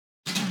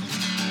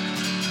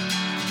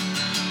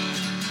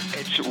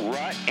It's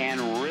Rut and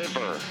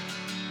River.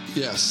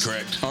 Yes.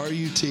 Correct.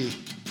 R-U-T.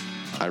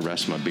 I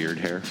rest my beard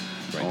hair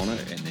on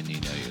it. And then you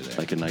know you're there.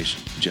 Like a nice,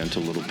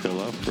 gentle little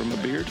pillow for my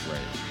beard.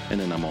 Right. And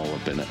then I'm all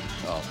up in it.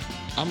 Oh.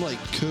 I'm like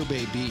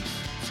Kobe beef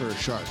for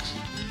sharks.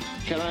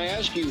 Can I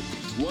ask you,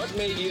 what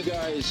made you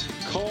guys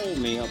call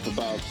me up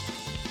about,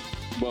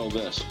 well,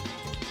 this?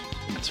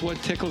 That's what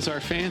tickles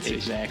our fancy.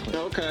 Exactly.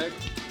 Okay.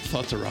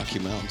 Thought the Rocky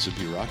Mountains would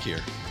be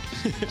rockier.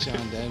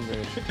 John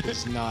Denver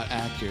is not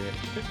accurate.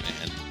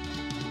 Man.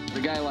 A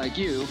guy like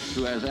you,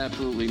 who has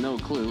absolutely no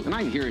clue, and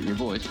I can hear it in your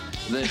voice,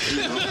 that,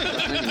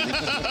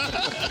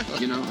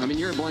 I mean,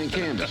 you're a blank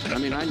canvas. I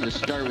mean, I can just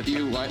start with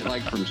you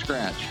like from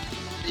scratch.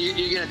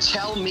 You're going to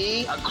tell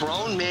me, a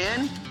grown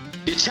man,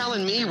 you're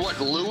telling me what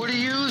lure to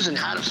use and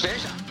how to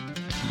fish?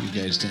 You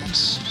guys didn't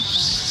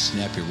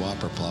snap your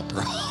whopper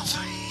plopper off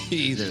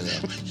either,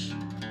 though.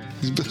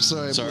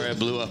 Sorry, I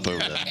blew up over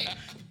that.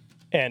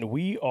 And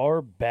we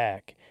are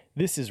back.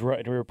 This is Rut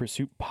and River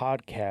Pursuit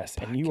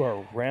Podcast, and you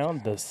are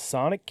around the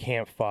Sonic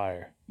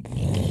Campfire.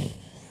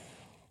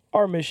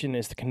 Our mission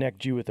is to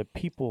connect you with the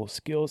people,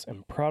 skills,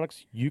 and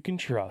products you can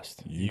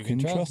trust. You can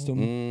trust them.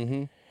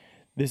 Mm-hmm.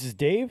 This is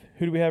Dave.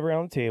 Who do we have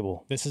around the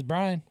table? This is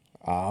Brian.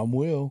 I'm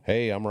Will.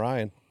 Hey, I'm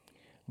Ryan.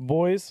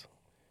 Boys,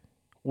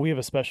 we have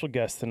a special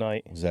guest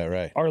tonight. Is that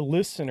right? Our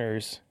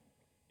listeners,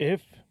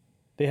 if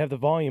they have the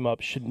volume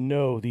up, should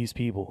know these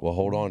people. Well,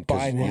 hold on, because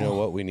By you know now.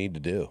 what we need to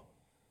do?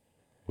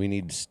 We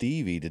need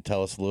Stevie to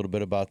tell us a little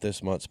bit about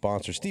this month's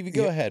sponsor. Stevie,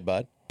 go ahead,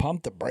 bud.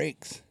 Pump the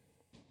brakes.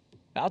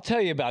 I'll tell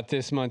you about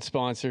this month's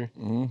sponsor.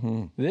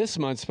 Mm-hmm. This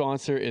month's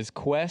sponsor is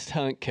Quest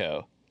Hunt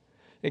Co.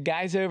 The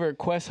guys over at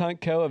Quest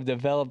Hunt Co. have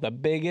developed the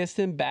biggest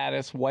and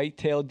baddest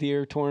white-tailed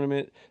deer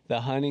tournament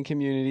the hunting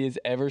community has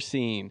ever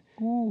seen.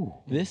 Ooh.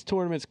 This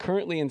tournament's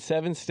currently in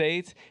 7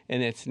 states,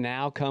 and it's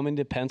now coming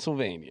to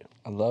Pennsylvania.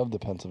 I love the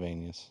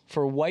Pennsylvanias.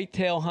 For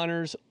whitetail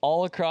hunters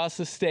all across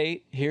the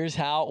state, here's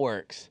how it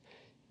works.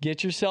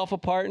 Get yourself a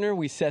partner.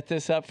 We set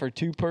this up for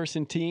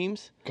 2-person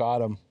teams. Got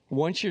them.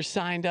 Once you're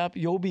signed up,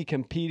 you'll be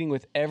competing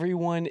with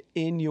everyone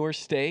in your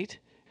state.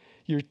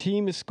 Your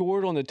team is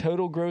scored on the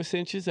total gross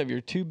inches of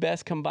your 2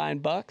 best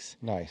combined bucks.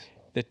 Nice.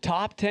 The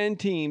top 10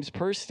 teams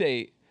per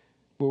state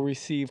will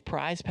receive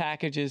prize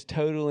packages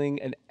totaling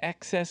an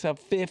excess of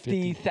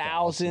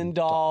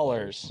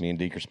 $50,000. Me and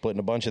Deke are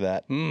splitting a bunch of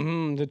that.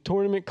 The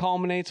tournament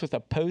culminates with a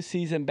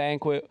postseason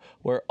banquet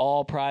where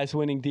all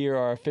prize-winning deer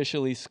are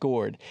officially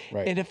scored.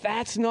 Right. And if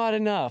that's not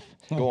enough,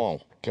 Go on.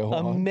 Go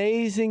on.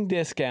 amazing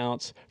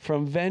discounts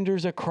from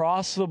vendors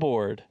across the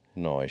board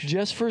Nice.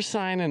 just for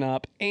signing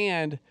up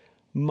and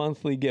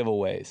monthly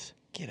giveaways.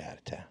 Get out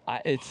of town.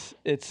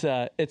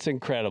 It's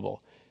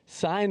incredible.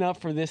 Sign up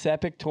for this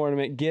epic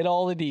tournament. Get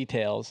all the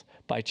details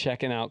by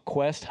checking out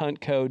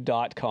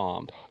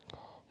questhuntco.com.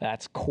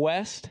 That's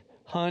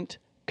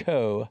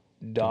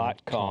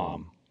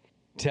questhuntco.com.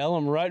 Tell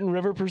them Rut and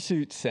River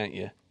Pursuit sent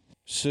you.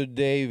 So,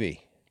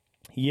 Davey,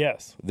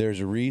 Yes. there's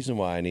a reason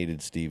why I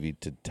needed Stevie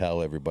to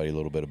tell everybody a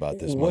little bit about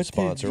this What month's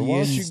sponsor. did Why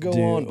don't you you go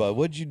do? on, bud?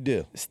 What'd you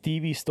do?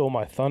 Stevie stole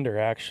my thunder,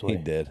 actually.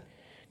 He did.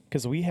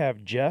 Because we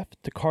have Jeff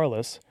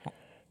DeCarlis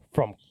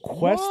from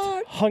Quest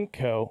Hunt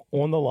Co.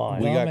 on the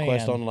line. We got man.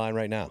 Quest on the line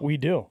right now. We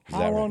do. Is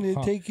How that long right? did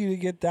it take you to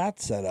get that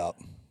set up?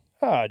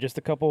 Just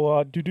a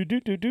couple do.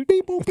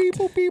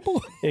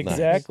 People.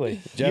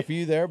 Exactly. Jeff, are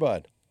you there,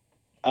 bud?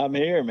 I'm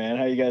here, man.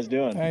 How you guys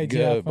doing? Hey,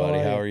 Good, Jeff, buddy.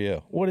 How you? are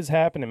you? What is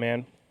happening,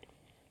 man?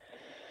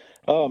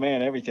 Oh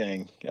man,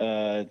 everything.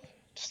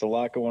 Just a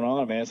lot going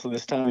on, man. So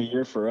this time of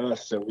year for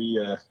us, so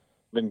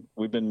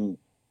we've been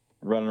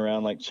running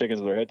around like chickens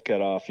with our head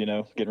cut off,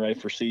 getting ready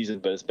for season.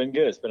 But it's been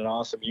good. It's been an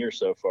awesome year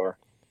so far.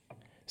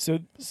 So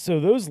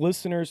those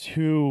listeners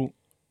who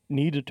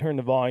need to turn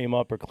the volume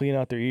up or clean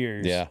out their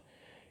ears, Yeah.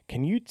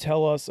 can you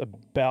tell us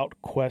about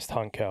Quest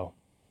Hunt Co.?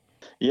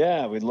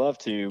 Yeah, we'd love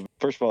to.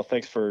 First of all,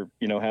 thanks for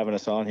having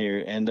us on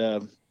here,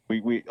 and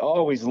we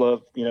always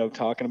love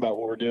talking about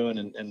what we're doing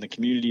and the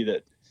community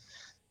that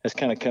has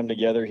kind of come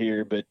together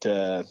here. But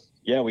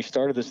yeah, we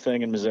started this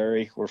thing in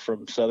Missouri. We're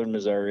from Southern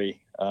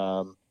Missouri.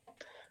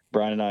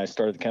 Brian and I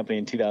started the company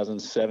in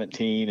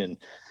 2017, and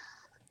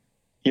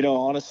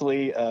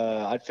honestly,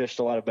 I'd fished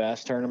a lot of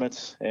bass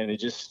tournaments, and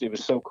it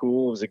was so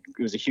cool. It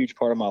was a huge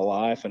part of my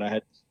life, and I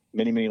had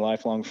many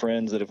lifelong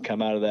friends that have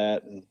come out of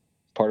that and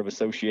part of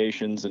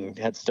associations and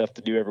had stuff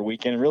to do every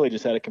weekend, and really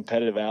just had a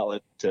competitive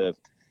outlet to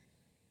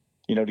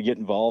get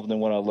involved in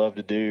what I love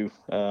to do.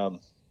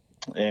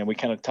 And we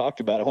kind of talked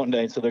about it one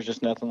day. And so there's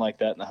just nothing like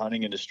that in the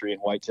hunting industry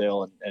and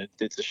whitetail. And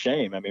it's a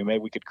shame. I mean,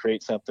 maybe we could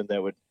create something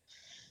that would,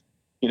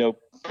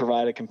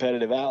 provide a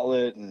competitive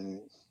outlet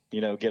and,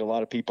 get a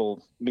lot of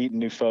people meeting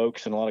new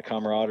folks and a lot of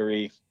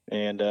camaraderie.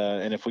 And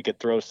if we could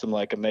throw some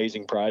like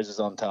amazing prizes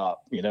on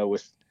top,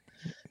 with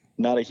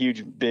not a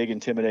huge, big,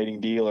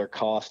 intimidating deal or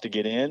cost to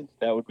get in,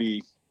 that would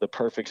be the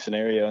perfect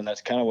scenario. And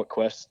that's kind of what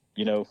Quest,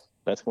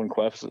 that's when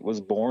Quest was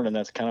born, and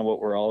that's kind of what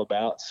we're all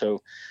about.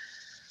 So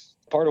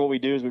part of what we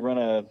do is we run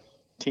a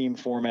team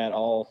format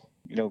all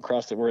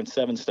we're in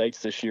 7 states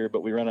this year,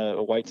 but we run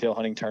a whitetail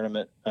hunting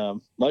tournament,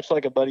 much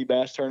like a buddy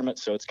bass tournament.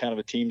 So it's kind of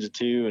a teams of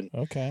 2. And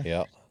Okay.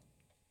 Yeah.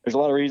 there's a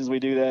lot of reasons we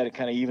do that. It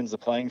kind of evens the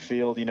playing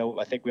field.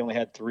 I think we only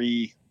had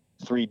three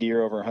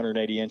deer over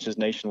 180 inches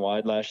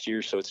nationwide last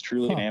year. So it's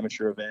truly an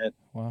amateur event.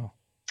 Wow.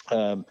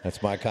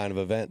 That's my kind of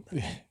event.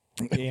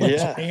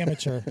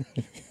 Amateur.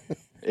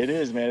 It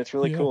is, man. It's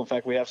really cool. In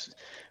fact,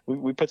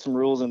 we put some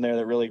rules in there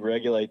that really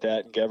regulate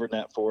that and govern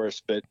that for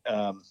us. But,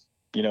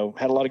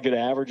 had a lot of good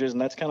averages,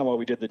 and that's kind of why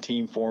we did the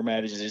team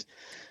format is,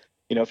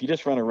 if you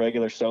just run a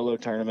regular solo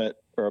tournament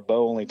or a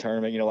bow only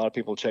tournament, a lot of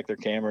people check their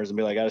cameras and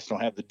be like, I just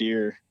don't have the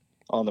deer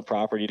on the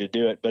property to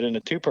do it. But in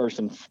a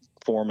 2-person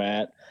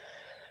format,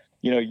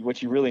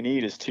 what you really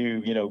need is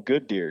 2,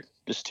 good deer,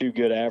 just 2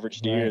 good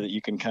average deer that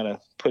you can kind of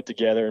put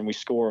together, and we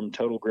score them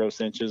total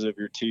gross inches of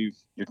your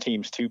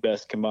team's 2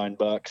 best combined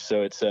bucks.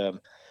 So it's,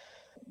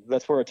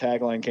 that's where our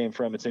tagline came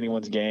from. It's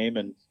anyone's game.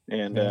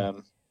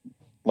 And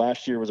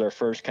last year was our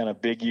first kind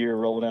of big year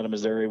rolling out of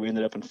Missouri. We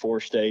ended up in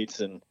 4 states,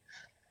 and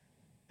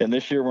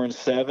this year we're in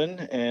 7.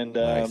 And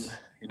Nice.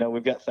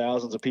 we've got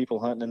thousands of people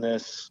hunting in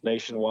this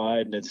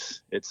nationwide, and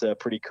it's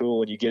pretty cool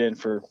when you get in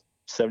for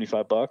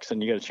 $75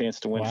 and you got a chance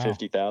to win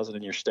 50,000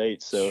 in your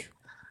state. So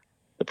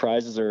the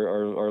prizes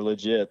are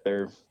legit.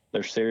 They're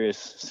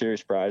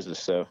serious prizes.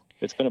 So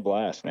it's been a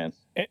blast, man.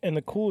 And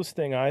the coolest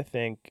thing I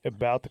think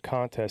about the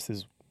contest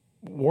is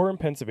we're in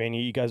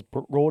Pennsylvania. You guys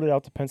rolled it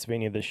out to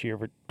Pennsylvania this year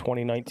for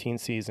 2019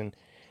 season,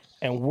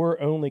 and we're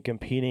only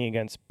competing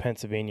against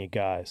Pennsylvania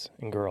guys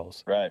and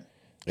girls. Right.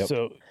 Yep.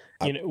 So,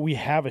 we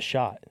have a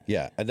shot.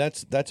 Yeah, and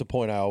that's a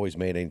point I always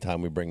made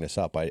anytime we bring this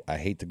up. I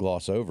hate to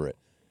gloss over it.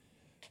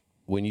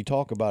 When you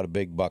talk about a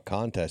big buck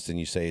contest and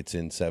you say it's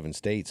in 7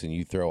 states and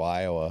you throw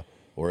Iowa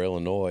or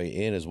Illinois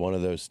in as one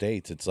of those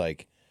states, it's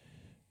like,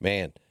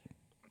 man,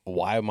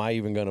 why am I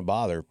even going to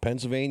bother?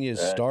 Pennsylvania is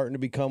starting to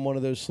become one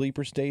of those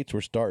sleeper states.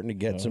 We're starting to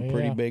get some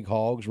pretty big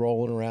hogs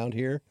rolling around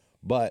here,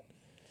 but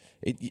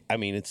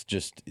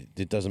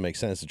it doesn't make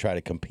sense to try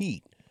to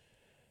compete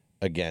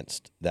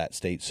against that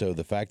state. So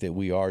the fact that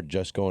we are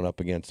just going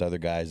up against other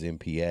guys in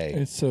PA,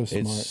 It's so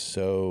smart. it's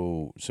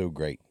so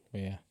great.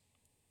 Yeah.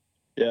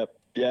 Yep.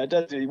 Yeah, it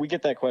does. We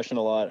get that question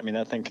a lot. I mean,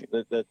 I think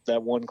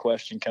that one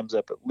question comes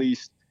up at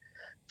least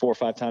 4 or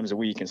 5 times a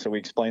week, and so we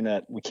explain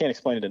that. We can't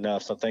explain it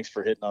enough. So thanks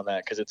for hitting on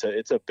that, because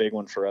it's a big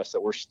one for us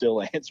that we're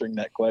still answering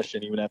that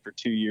question even after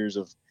 2 years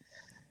of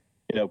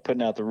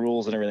putting out the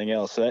rules and everything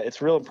else. So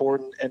it's real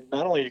important, and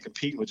not only to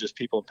compete with just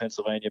people in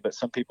Pennsylvania, but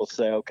some people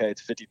say, okay,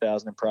 it's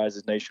 50,000 in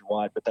prizes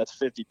nationwide, but that's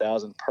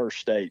 50,000 per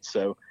state.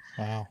 So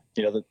Wow.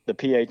 the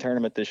PA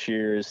tournament this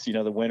year is,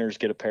 the winners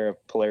get a pair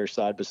of Polaris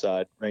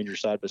Ranger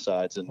side by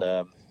sides. And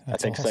I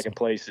think awesome. second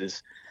place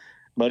is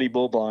Muddy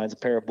Bull Blinds, a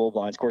pair of bull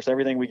blinds. Of course,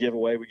 everything we give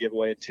away in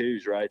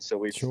 2s, right?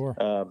 So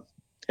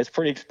it's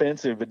pretty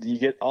expensive, but you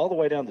get all the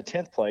way down to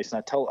 10th place. And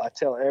I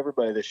tell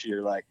everybody this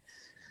year, like,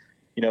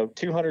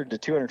 200 to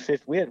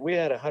 250. We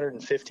had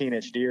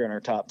 115-inch deer in our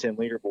top 10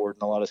 leaderboard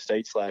in a lot of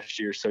states last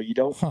year. So you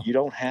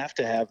don't have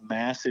to have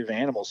massive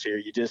animals here.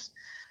 You just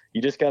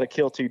got to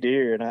kill 2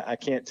 deer. And I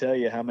can't tell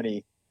you how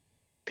many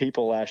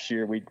people last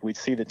year we'd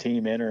see the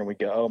team enter and we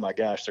go, oh my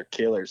gosh, they're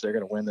killers. They're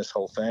going to win this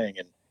whole thing.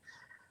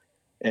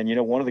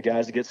 And one of the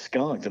guys that gets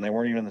skunked, and they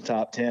weren't even in the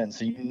top 10.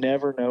 So you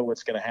never know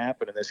what's going to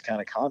happen in this kind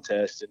of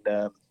contest.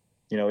 And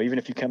even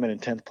if you come in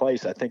 10th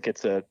place, I think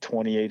it's a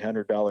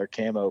 $2,800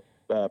 camo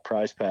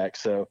prize pack.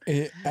 So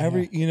I've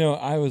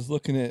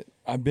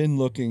been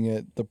looking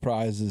at the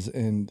prizes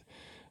and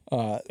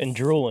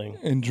drooling.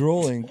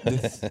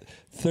 The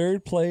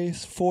 3rd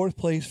place, 4th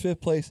place, 5th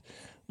place,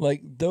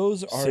 like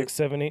those are 6,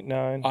 7, 8,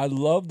 9. I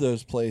love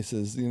those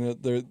places.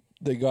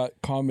 They got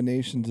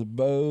combinations of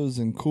bows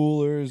and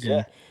coolers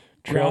and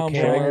ground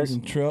bars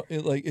and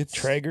it's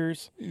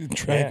Traegers.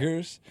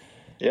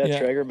 Yeah,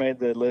 Traeger made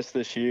the list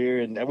this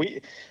year, and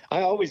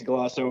I always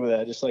gloss over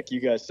that, just like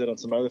you guys said on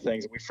some other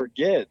things. We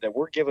forget that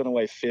we're giving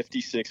away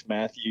 56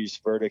 Matthews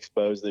Vertex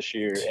bows this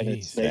year, and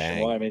it's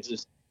nationwide. I mean,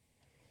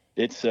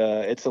 it's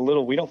a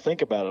little, we don't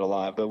think about it a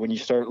lot, but when you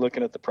start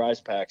looking at the prize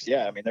packs,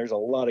 there's a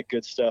lot of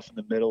good stuff in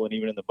the middle and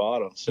even in the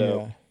bottom.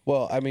 So,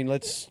 well,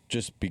 let's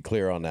just be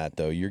clear on that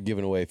though. You're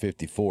giving away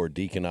 54.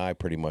 Deke and I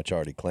pretty much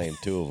already claimed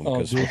 2 of them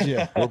because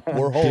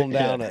we're holding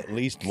down at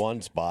least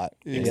one spot.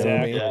 You know what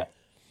I mean? Yeah.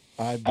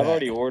 I've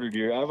already ordered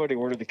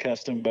the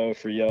custom bow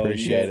for y'all.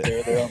 Appreciate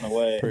it. They're on the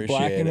way.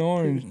 Black and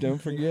orange.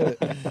 Don't forget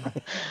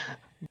it.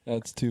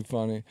 That's too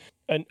funny.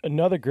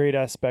 Another great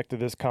aspect of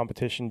this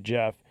competition,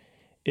 Jeff,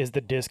 is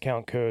the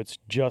discount codes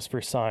just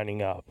for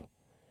signing up.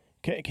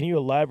 Can you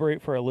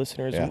elaborate for our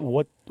listeners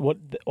what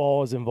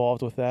all is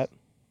involved with that?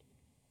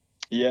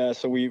 Yeah,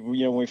 so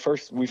when we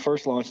first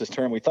launched this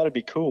term, we thought it'd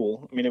be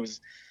cool. I mean,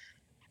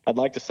 I'd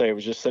like to say it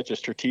was just such a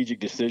strategic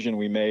decision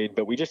we made,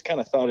 but we just kind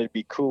of thought it'd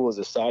be cool as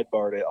a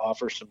sidebar to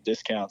offer some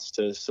discounts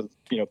to some,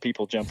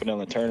 people jumping on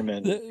the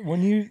tournament.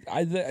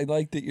 I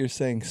like that you're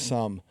saying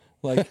some.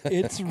 Like,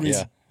 it's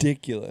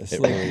ridiculous.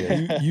 It Like,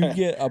 really is. you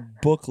get a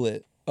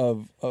booklet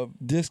of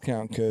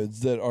discount codes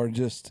that are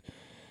just,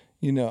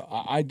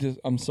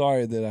 I'm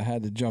sorry that I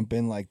had to jump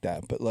in like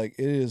that, but like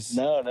it is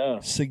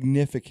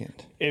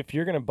significant. If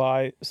you're going to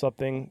buy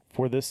something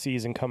for this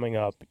season coming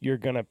up, you're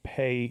going to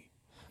pay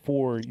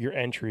for your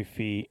entry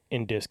fee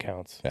in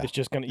discounts. Yeah. It's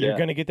just going to, you're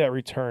going to get that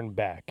return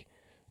back.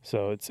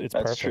 So it's That's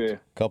perfect. True.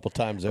 A couple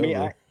times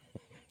over.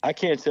 I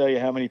can't tell you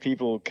how many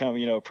people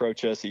come,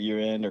 approach us at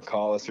year-end or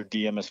call us or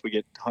DM us. We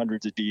get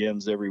hundreds of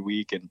DMs every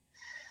week. And,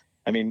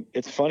 I mean,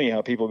 it's funny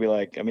how people be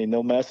like,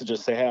 they'll message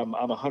us, say, hey, I'm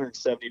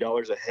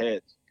 $170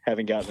 ahead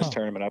having gotten this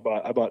tournament.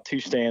 I bought 2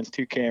 stands,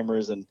 2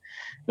 cameras, and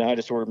now I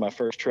just ordered my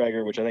first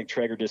Traeger, which I think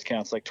Traeger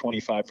discounts like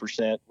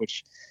 25%,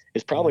 which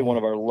is probably one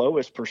of our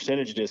lowest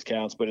percentage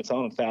discounts, but it's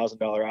on a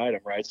 $1,000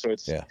 item, right? So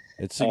it's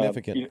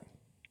significant.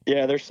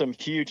 There's some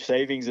huge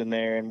savings in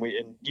there. And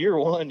in year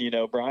one,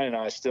 Brian and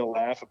I still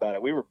laugh about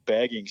it. We were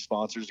begging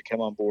sponsors to come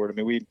on board. I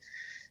mean,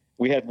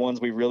 we had ones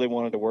we really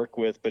wanted to work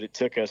with, but it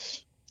took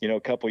us, a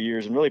couple of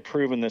years and really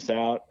proving this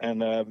out.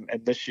 And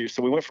this year,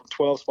 so we went from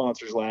 12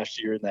 sponsors last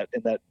year in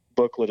that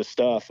booklet of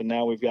stuff, and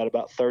now we've got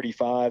about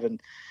 35. And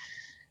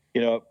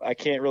I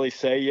can't really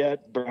say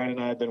yet. Brian and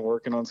I have been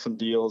working on some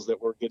deals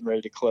that we're getting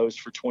ready to close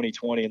for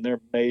 2020, and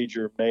they're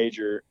major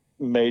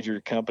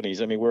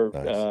companies. I mean,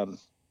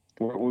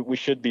 we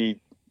should be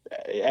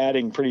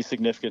adding pretty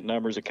significant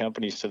numbers of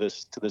companies to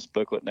this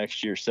booklet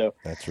next year. So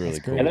that's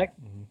really cool. And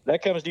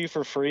that comes to you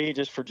for free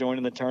just for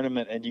joining the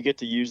tournament, and you get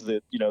to use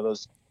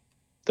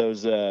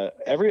those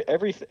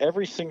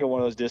every single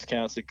one of those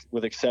discounts,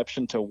 with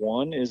exception to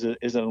one, is an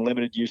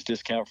unlimited use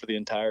discount for the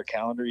entire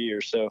calendar year.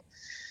 So,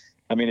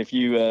 I mean, if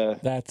you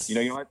that's you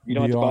don't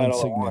have to buy it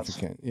all at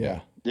once.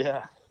 Yeah.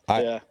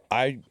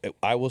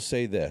 I will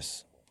say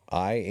this: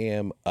 I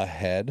am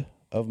ahead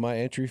of my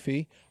entry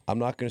fee. I'm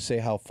not going to say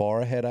how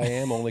far ahead I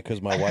am, only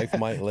because my wife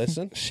might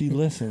listen. She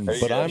listens,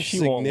 but I'm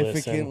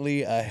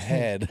significantly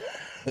ahead.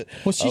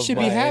 Well, she should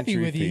be happy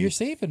with you. You're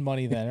saving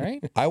money then,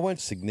 right? I went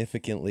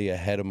significantly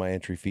ahead of my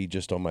entry fee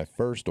just on my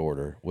first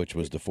order, which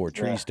was the 4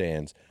 tree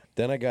stands.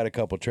 Then I got a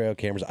couple trail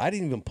cameras. I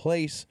didn't even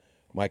place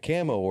my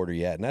camo order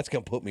yet, and that's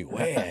going to put me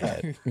way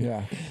ahead.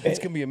 Yeah. It's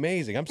going to be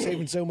amazing. I'm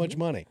saving so much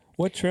money.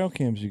 What trail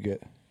cams you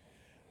get?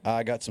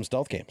 I got some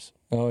stealth cams.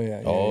 Oh,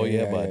 yeah.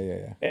 Bud.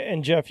 Yeah.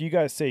 And, Jeff, you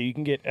guys say you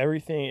can get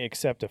everything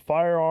except a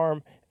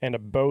firearm and a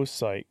bow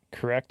sight,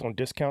 correct, on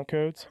discount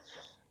codes?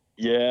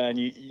 Yeah,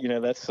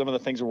 and that's some of the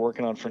things we're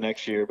working on for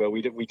next year, but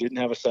we didn't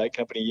have a sight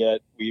company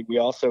yet. We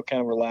also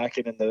kind of were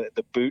lacking in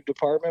the boot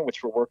department,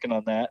 which we're working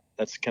on that.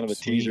 That's kind of a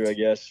teaser, I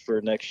guess,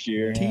 for next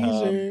year.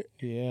 Teaser,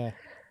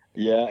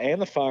 Yeah, and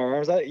the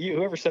firearms.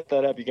 Whoever set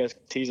that up, you guys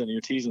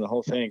you're teasing the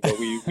whole thing. But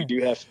we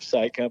do have some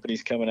sight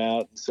companies coming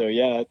out. So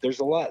yeah, there's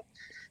a lot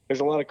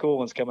of cool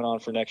ones coming on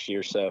for next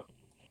year. So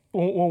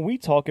when we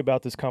talk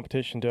about this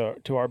competition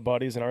to our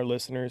buddies and our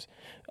listeners,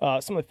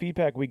 some of the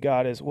feedback we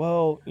got is,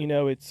 well,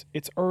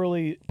 it's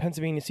early.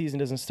 Pennsylvania season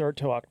doesn't start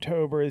till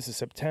October. This is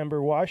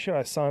September. Why should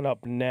I sign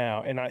up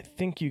now? And I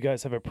think you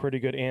guys have a pretty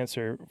good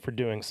answer for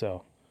doing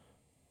so.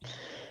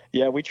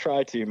 Yeah, we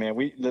try to, man.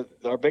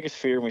 Our biggest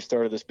fear when we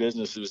started this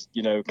business was,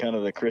 kind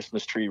of the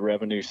Christmas tree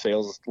revenue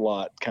sales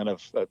lot kind of,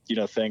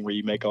 thing where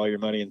you make all your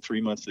money in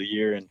 3 months of the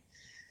year. And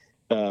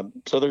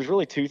so there's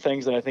really 2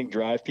 things that I think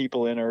drive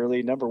people in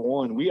early. Number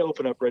one, we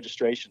open up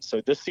registration.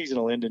 So this season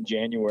will end in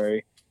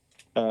January.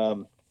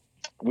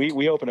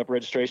 We open up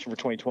registration for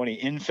 2020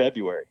 in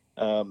February.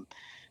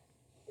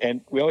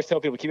 And we always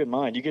tell people, keep in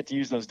mind, you get to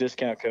use those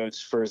discount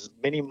codes for as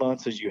many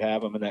months as you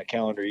have them in that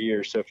calendar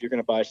year. So if you're going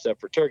to buy stuff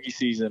for turkey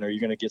season, or you're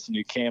going to get some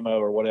new camo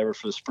or whatever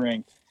for the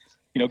spring,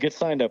 get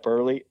signed up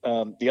early.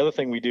 The other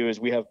thing we do is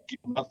we have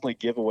monthly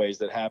giveaways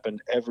that happen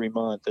every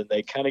month, and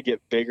they kind of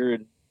get bigger.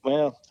 And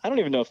well, I don't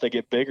even know if they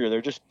get bigger.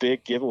 They're just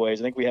big giveaways.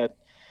 I think we had,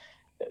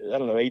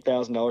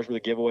 $8,000 worth of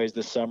giveaways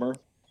this summer.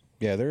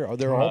 Yeah,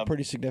 they're all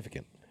pretty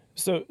significant.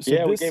 So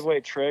we gave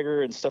away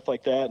Traeger and stuff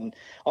like that, and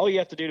all you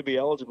have to do to be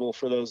eligible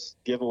for those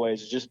giveaways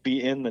is just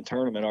be in the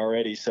tournament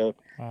already. So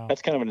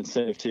that's kind of an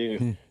incentive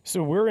too.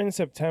 So we're in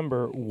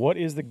September. What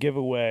is the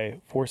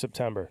giveaway for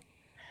September?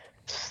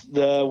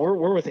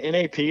 We're with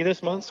NAP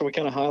this month, so we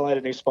kind of highlight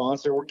a new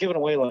sponsor. We're giving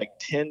away like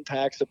 10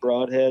 packs of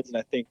broadheads and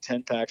I think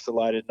 10 packs of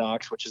lighted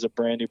Nox, which is a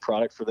brand new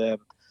product for them.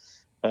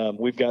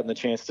 We've gotten the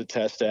chance to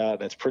test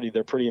out, and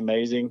they're pretty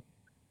amazing.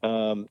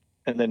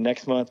 And then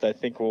next month, I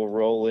think we'll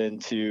roll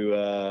into,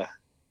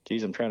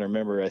 I'm trying to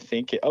remember. I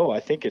think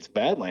it's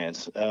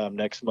Badlands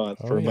next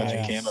month for a bunch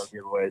of camo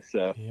giveaways.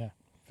 So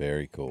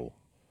very cool.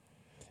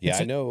 Yeah,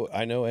 I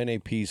know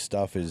NAP's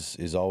stuff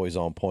is always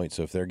on point.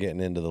 So if they're getting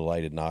into the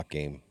lighted knock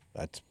game,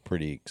 that's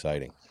pretty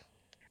exciting.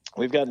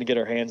 We've gotten to get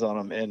our hands on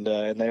them,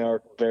 and they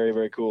are very,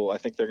 very cool. I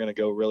think they're going to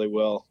go really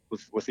well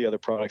with the other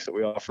products that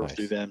we offer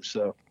through them.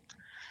 So.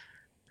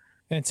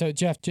 And so,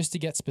 Jeff, just to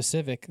get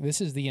specific,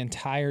 this is the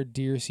entire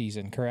deer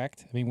season,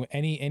 correct? I mean,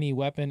 any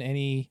weapon,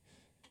 any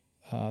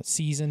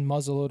season,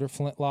 muzzleloader,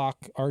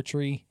 flintlock,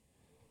 archery.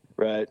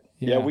 Right.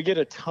 Yeah, we get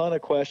a ton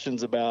of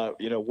questions about,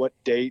 what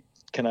date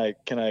can I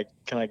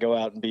go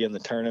out and be in the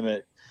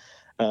tournament.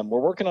 We're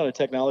working on a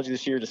technology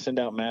this year to send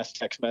out mass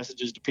text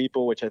messages to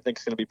people, which I think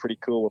is going to be pretty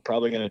cool. We're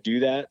probably going to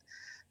do that.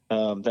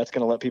 That's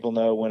going to let people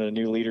know when a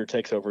new leader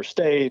takes over a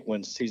state,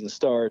 when season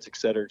starts, et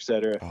cetera, et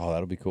cetera. Oh,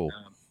 that'll be cool.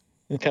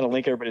 Kind of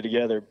link everybody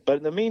together. But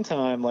in the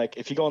meantime, like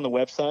if you go on the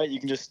website, you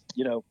can just,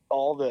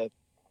 all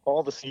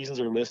the seasons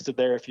are listed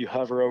there if you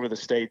hover over the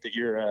state that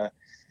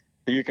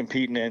you're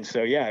competing in.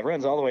 So yeah, it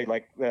runs all the way.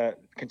 Like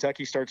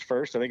Kentucky starts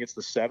first. I think it's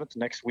the 7th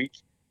next week.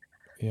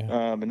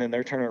 Yeah. And then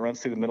their tournament runs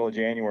through the middle of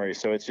January.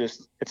 So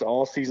it's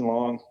all season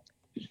long.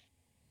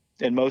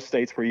 In most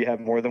states where you have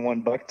more than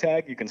one buck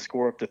tag, you can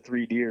score up to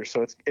 3 deer.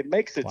 So it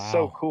makes it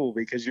so cool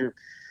because your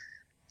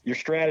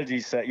strategy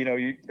set,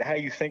 how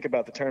you think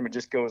about the tournament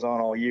just goes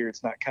on all year.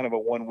 It's not kind of a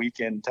one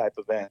weekend type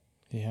event.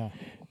 Yeah.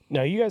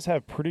 Now, you guys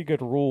have pretty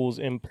good rules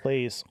in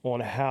place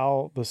on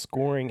how the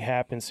scoring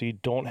happens so you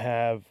don't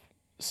have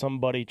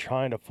somebody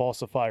trying to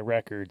falsify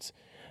records.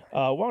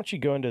 Why don't you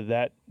go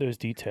into those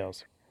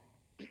details?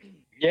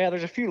 Yeah,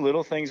 there's a few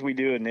little things we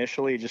do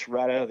initially, just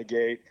right out of the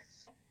gate.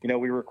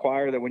 We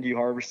require that when you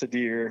harvest a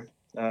deer,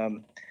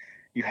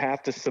 you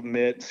have to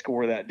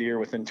score that deer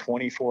within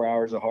 24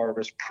 hours of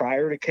harvest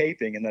prior to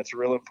caping, and that's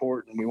real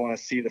important. We want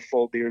to see the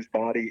full deer's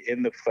body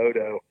in the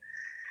photo.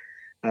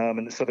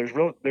 And so there's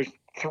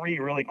 3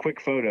 really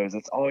quick photos.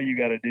 That's all you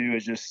got to do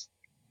is just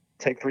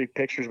take 3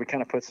 pictures. We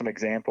kind of put some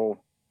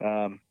example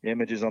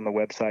images on the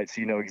website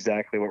so you know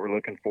exactly what we're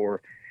looking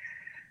for.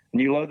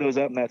 And you load those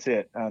up, and that's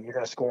it. You're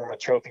going to score them with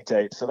trophy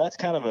tape. So that's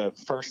kind of a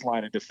first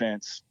line of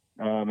defense.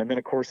 And then,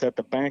 of course, at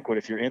the banquet,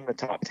 if you're in the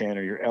top 10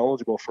 or you're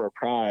eligible for a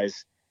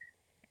prize,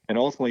 and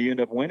ultimately you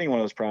end up winning one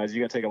of those prizes,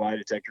 you got to take a lie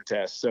detector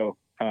test. So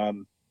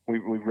we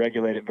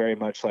regulate it very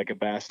much like a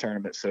bass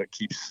tournament, so it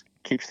keeps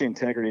the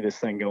integrity of this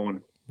thing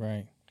going.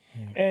 Right.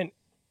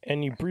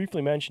 And you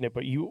briefly mentioned it,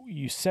 but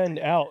you send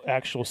out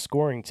actual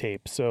scoring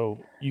tape,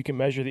 so you can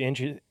measure the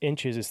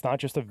inches. It's not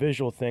just a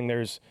visual thing.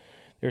 There's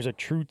a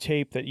true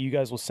tape that you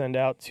guys will send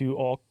out to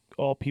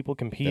all people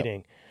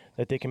competing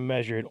that they can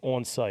measure it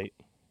on site.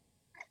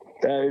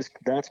 That's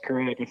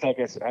correct. In fact,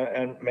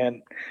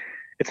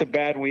 it's a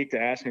bad week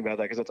to ask me about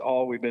that because that's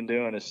all we've been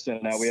doing is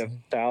sending out. We have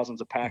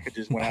thousands of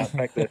packages went out.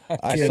 In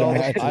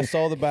fact, I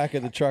saw the back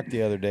of the truck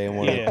the other day in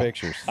one of the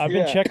pictures. I've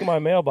been checking my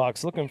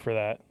mailbox looking for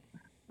that.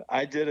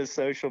 I did a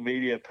social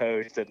media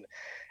post,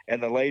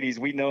 and the ladies,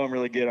 we know them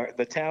really good.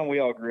 The town we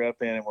all grew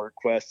up in and where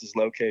Quest is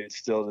located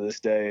still to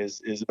this day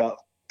is about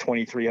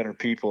 2,300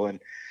 people,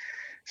 and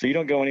so you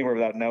don't go anywhere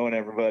without knowing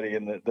everybody.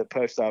 And the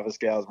post office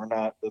gals were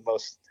not the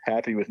most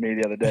happy with me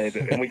the other day,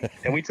 but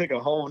and we took a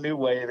whole new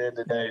wave in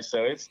today.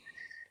 So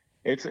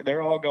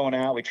they're all going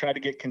out. We tried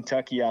to get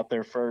Kentucky out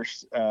there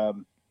first,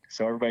 so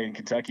everybody in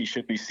Kentucky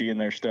should be seeing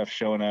their stuff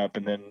showing up,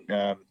 and then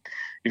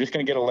you're just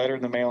going to get a letter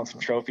in the mail and some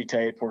trophy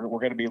tape. We're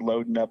going to be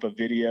loading up a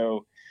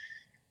video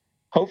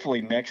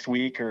hopefully next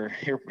week or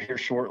here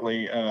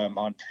shortly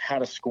on how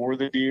to score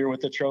the deer with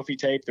the trophy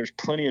tape. There's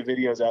plenty of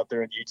videos out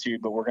there on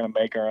YouTube, but we're going to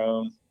make our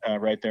own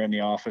right there in the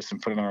office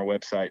and put it on our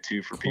website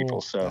too for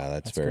people. So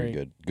that's very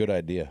good. Good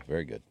idea.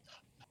 Very good.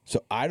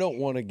 So I don't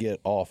want to get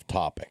off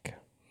topic,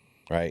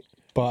 right?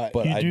 But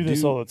you do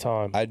this all the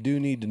time. I do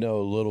need to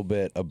know a little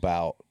bit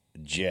about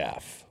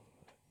Jeff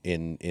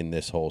in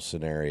this whole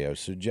scenario.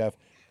 So Jeff,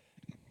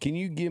 can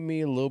you give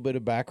me a little bit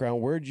of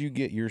background? Where'd you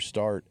get your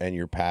start and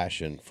your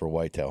passion for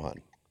whitetail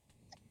hunting?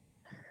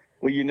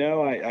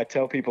 Well, I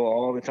tell people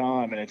all the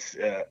time, and it's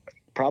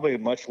probably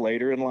much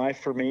later in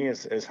life for me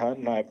is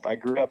hunting. I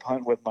grew up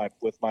hunting with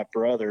my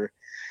brother.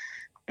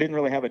 Didn't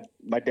really have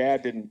my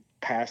dad didn't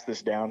pass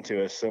this down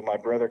to us, so my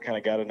brother kind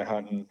of got into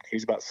hunting.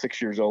 He's about 6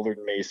 years older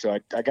than me, so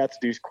I got to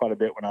do quite a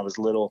bit when I was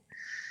little.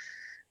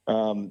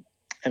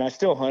 And I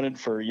still hunted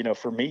for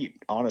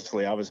meat.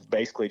 Honestly, I was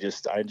basically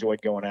I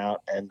enjoyed going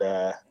out and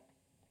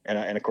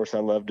of course I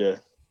love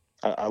to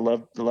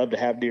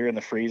have deer in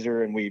the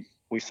freezer, and we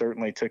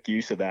certainly took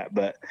use of that.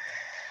 But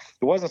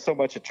it wasn't so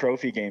much a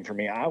trophy game for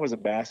me. I was a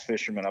bass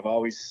fisherman. I've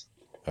always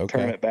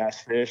tournament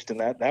bass fished, and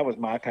that was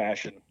my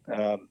passion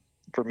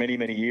for many,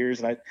 many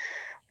years. And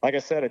like I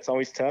said, it's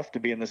always tough to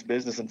be in this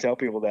business and tell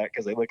people that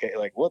because they look at you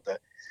like, what the?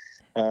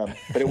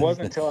 But it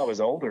wasn't until I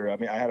was older. I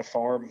mean, I had a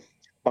farm.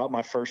 Bought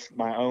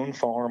my own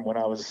farm when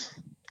I was,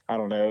 I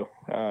don't know,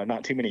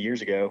 not too many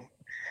years ago.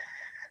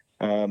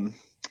 And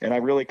I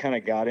really kind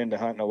of got into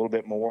hunting a little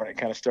bit more, and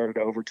it kind of started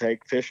to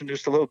overtake fishing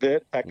just a little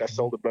bit. In fact, I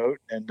sold a boat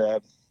and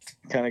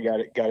kind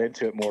of got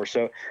into it more.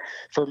 So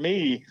for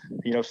me,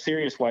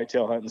 serious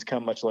whitetail hunting's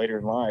come much later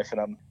in life,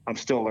 and I'm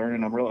still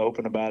learning. I'm real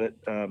open about it.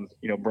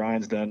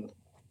 Brian's done,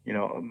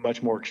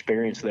 much more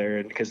experience there.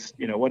 And because,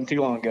 it wasn't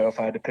too long ago, if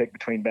I had to pick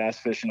between bass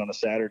fishing on a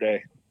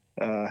Saturday,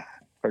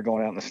 or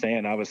going out in the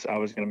stand, I was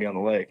going to be on the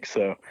lake.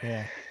 So,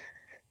 yeah.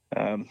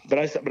 But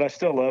I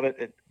still love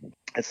it.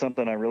 It's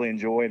something I really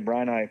enjoy. And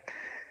Brian and I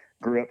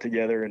grew up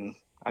together, and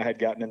I had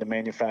gotten into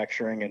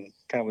manufacturing and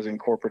kind of was in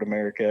corporate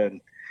America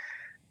and,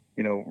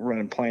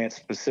 running plants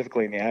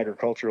specifically in the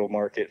agricultural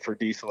market for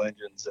diesel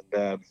engines.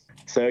 And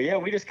so, yeah,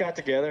 we just got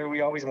together.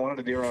 We always wanted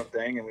to do our own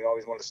thing, and we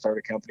always wanted to start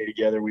a company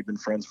together. We've been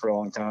friends for a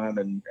long time.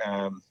 And,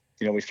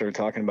 we started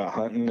talking about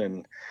hunting,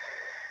 and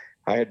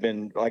I had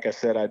been, like I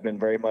said, I'd been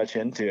very much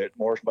into it,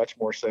 much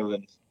more so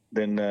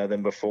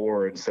than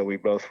before. And so we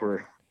both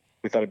were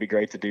we thought it'd be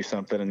great to do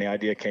something. And the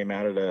idea came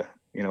out of the,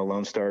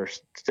 Lone Star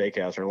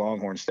Steakhouse or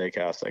Longhorn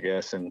Steakhouse, I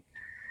guess. And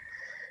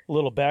a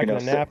little back of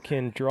the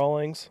napkin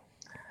drawings.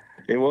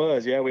 It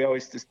was, yeah. We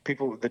always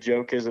the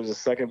joke is there's a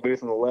second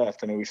booth on the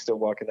left, and we still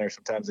walk in there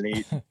sometimes and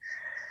eat.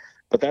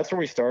 But that's where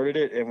we started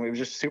it, and we were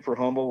just super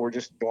humble. We're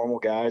just normal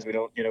guys. We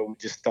don't, we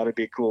just thought it'd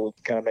be cool,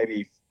 kind of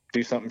maybe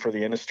do something for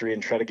the industry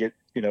and try to get,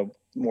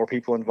 more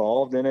people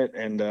involved in it.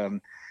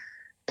 And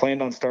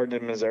planned on starting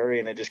in Missouri,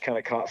 and it just kind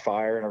of caught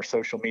fire, and our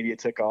social media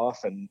took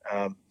off. And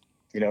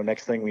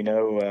next thing we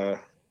know,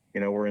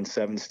 we're in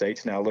 7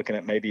 states now, looking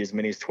at maybe as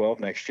many as 12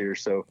 next year.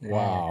 So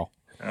wow.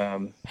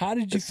 How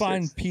did you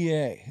find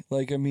PA?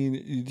 Like, I mean,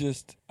 you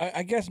just,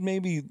 I guess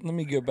maybe, let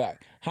me go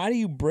back. How do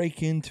you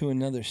break into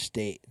another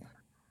state?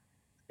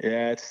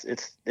 Yeah,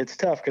 it's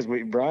tough because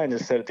Brian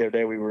just said it the other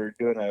day. We were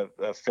doing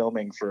a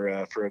filming for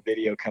a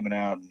video coming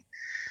out, and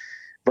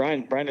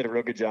Brian did a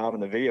real good job in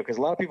the video, because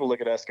a lot of people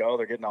look at us, go, oh,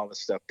 they're getting all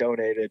this stuff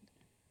donated.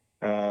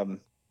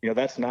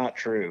 That's not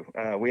true.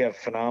 We have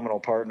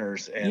phenomenal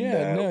partners, and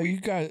you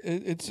guys,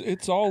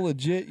 it's all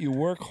legit. You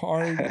work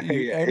hard.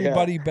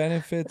 Everybody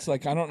benefits.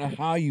 Like, I don't know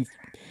how you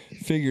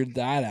figured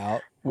that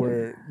out,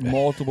 where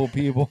multiple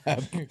people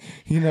have,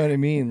 you know what I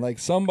mean? Like,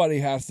 somebody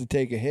has to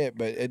take a hit,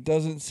 but it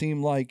doesn't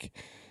seem like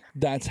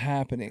that's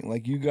happening.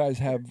 Like, you guys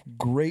have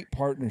great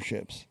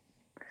partnerships.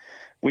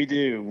 We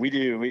do,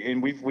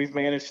 and we've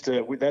managed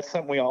to. That's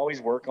something we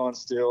always work on.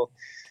 Still,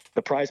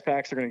 the prize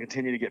packs are going to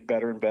continue to get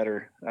better and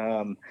better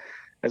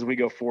as we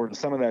go forward.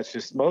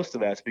 And most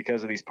of that's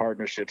because of these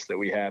partnerships that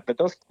we have. But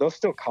those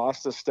still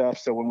cost us stuff.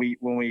 So when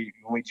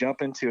we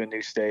jump into a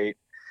new state,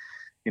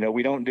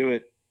 we don't do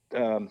it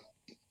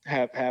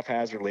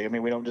haphazardly. I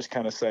mean, we don't just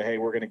kind of say, hey,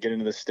 we're going to get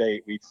into the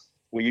state.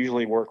 We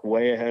usually work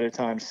way ahead of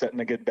time,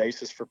 setting a good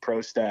basis for pro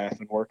staff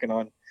and working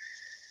on,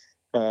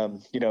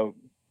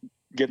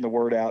 getting the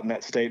word out in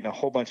that state in a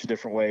whole bunch of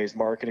different ways: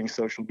 marketing,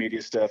 social media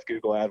stuff,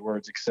 Google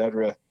AdWords,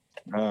 etc.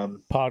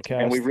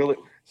 Podcast. And we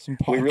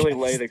really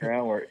lay the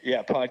groundwork.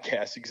 Yeah,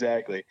 podcasts,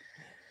 exactly.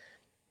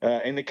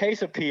 In the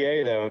case of PA,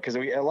 though, because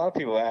a lot of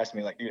people ask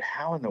me, like, dude,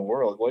 how in the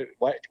world?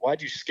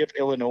 Why'd you skip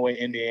Illinois,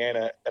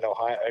 Indiana, and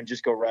Ohio and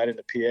just go right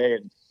into PA?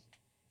 And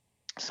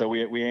so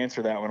we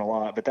answer that one a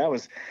lot. But that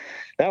was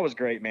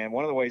great, man.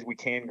 One of the ways we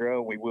can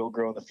grow, we will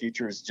grow in the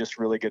future, is just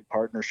really good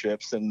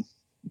partnerships. And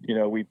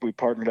we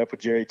partnered up with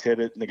Jerry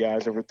Tibbett and the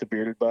guys over at the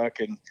Bearded Buck,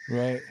 and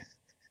right.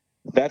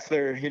 That's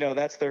their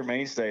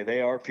mainstay.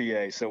 They are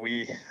PA. So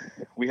we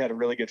had a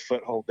really good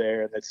foothold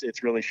there, and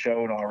it's really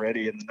shown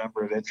already in the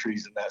number of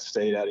entries in that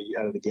state out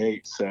of the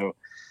gate. So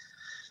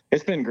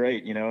it's been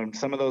great, and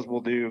some of those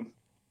we'll do,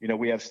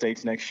 we have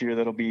states next year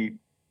that'll be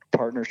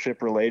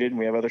partnership related, and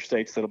we have other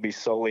states that'll be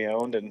solely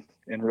owned and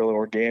really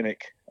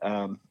organic.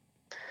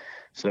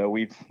 So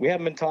we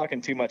haven't been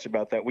talking too much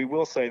about that. We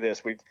will say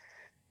this,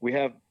 we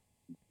have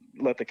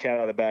let the cat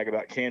out of the bag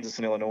about Kansas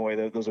and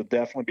Illinois. Those will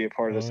definitely be a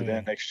part of this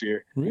event next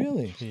year.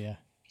 Really? Yeah.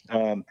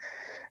 And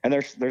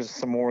there's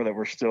some more that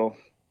we're still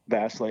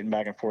vacillating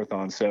back and forth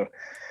on. So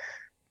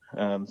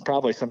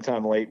probably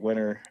sometime late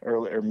winter,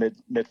 early or mid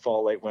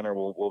fall, late winter,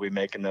 we'll be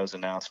making those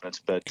announcements.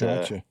 But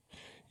gotcha.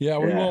 We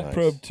won't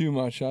probe too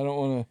much. I don't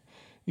want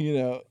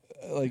to,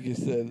 like you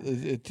said,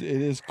 it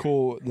is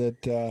cool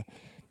that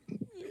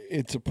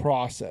it's a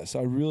process.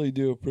 I really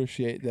do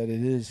appreciate that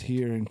it is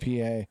here in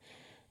PA.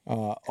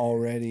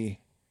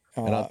 Already.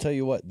 And I'll tell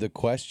you what, the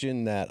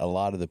question that a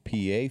lot of the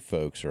PA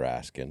folks are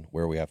asking,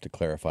 where we have to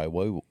clarify,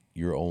 well,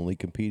 you're only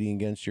competing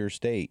against your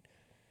state.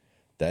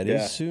 That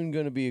is soon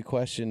going to be a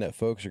question that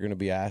folks are going to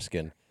be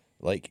asking,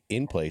 like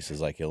in places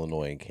like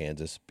Illinois and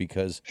Kansas,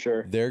 because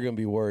they're going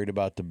to be worried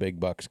about the big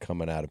bucks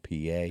coming out of PA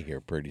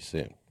here pretty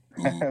soon.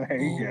 There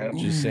you go.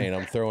 Just saying,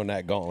 I'm throwing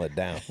that gauntlet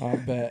down. I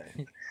bet.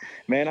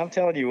 Man, I'm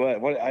telling you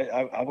what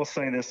I will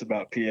say this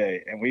about PA,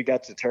 and we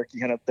got to turkey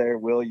hunt up there.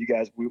 We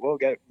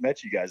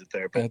met you guys up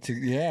there. But,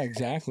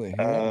 exactly.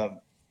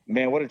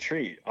 Man, what a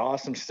treat.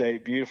 Awesome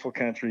state, beautiful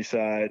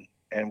countryside.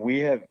 And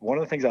we have, one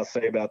of the things I'll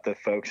say about the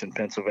folks in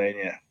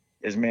Pennsylvania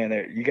is, man,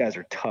 you guys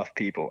are tough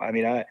people. I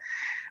mean,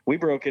 we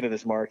broke into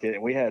this market,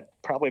 and we had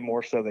probably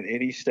more so than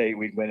any state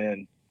we'd went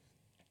in.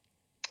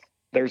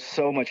 There's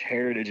so much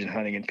heritage in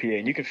hunting in PA,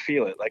 and you can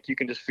feel it. Like, you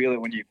can just feel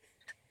it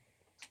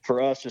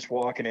for us, just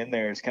walking in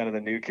there as kind of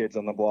the new kids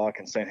on the block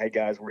and saying, hey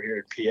guys, we're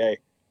here at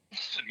PA.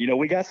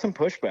 We got some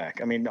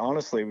pushback. I mean,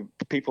 honestly,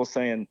 people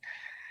saying,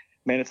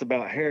 man, it's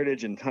about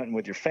heritage and hunting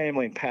with your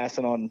family and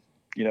passing on,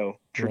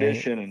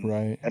 tradition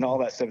and all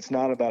that stuff. It's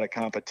not about a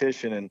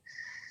competition. And,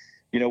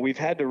 we've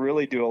had to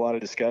really do a lot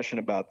of discussion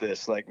about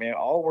this. Like, man,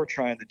 all we're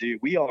trying to do,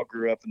 we all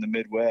grew up in the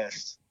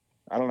Midwest.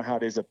 I don't know how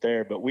it is up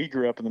there, but we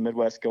grew up in the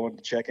Midwest going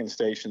to check-in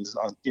stations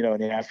on,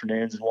 in the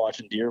afternoons and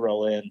watching deer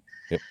roll in.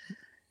 Yep.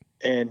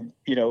 And,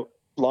 a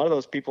lot of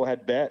those people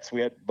had bets.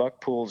 We had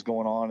buck pools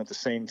going on at the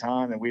same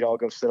time, and we'd all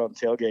go sit on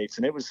tailgates.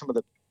 And it was some of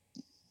the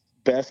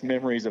best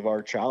memories of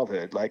our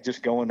childhood, like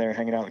just going there,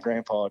 hanging out with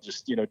grandpa,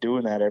 just,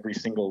 doing that every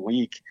single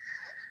week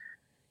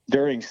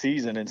during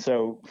season. And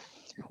so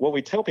what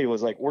we tell people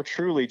is, like, we're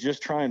truly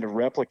just trying to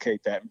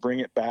replicate that and bring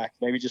it back,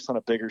 maybe just on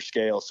a bigger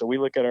scale. So we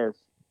look at our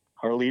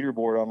our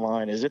leaderboard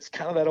online is it's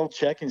kind of that old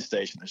checking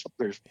station.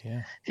 There's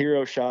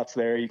hero shots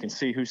there. You can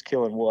see who's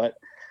killing what.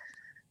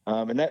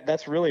 And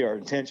that's really our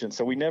intention.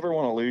 So we never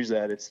want to lose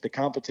that. The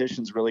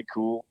competition's really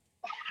cool.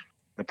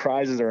 The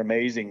prizes are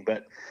amazing,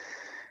 but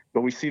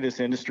we see this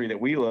industry that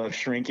we love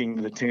shrinking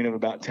to the tune of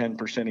about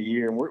 10% a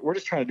year. And we're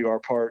just trying to do our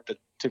part to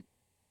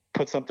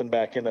put something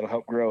back in that'll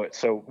help grow it.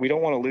 So we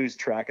don't want to lose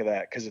track of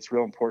that because it's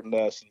real important to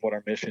us and what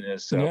our mission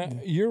is. So yeah,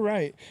 you're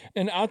right.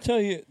 And I'll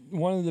tell you,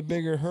 one of the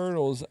bigger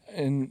hurdles,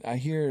 and I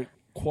hear it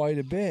quite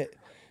a bit,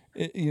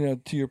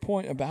 to your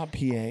point about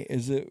PA,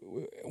 is that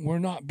we're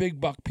not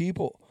big buck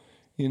people.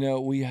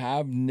 We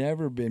have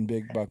never been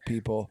big buck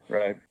people.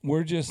 Right.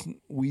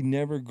 We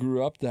never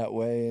grew up that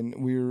way, and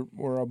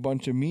we're a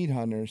bunch of meat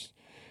hunters.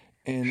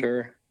 And,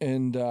 sure.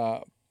 And,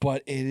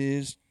 but it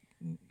is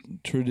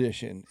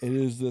tradition. It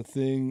is the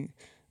thing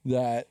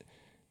that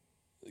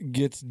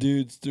gets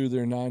dudes through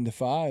their 9 to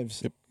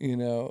 5s. Yep.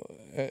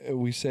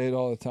 We say it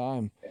all the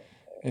time.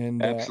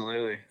 And,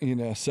 absolutely.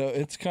 So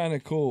it's kind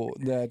of cool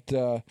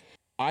that,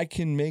 I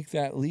can make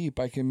that leap.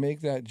 I can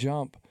make that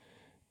jump,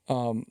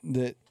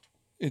 that,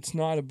 it's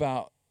not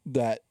about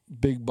that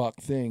big buck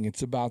thing.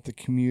 It's about the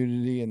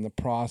community and the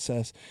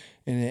process,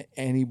 and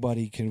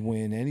anybody can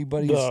win.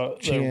 Anybody's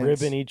chance. The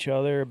ribbing each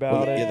other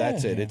about it. Yeah,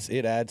 that's it.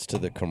 It adds to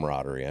the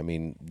camaraderie. I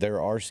mean,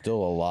 there are still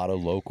a lot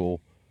of local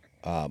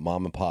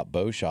mom and pop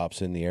bow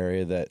shops in the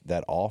area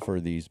that offer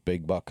these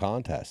big buck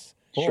contests.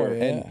 Sure.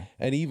 Yeah.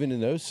 And even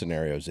in those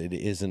scenarios,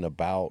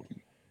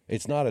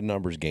 it's not a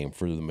numbers game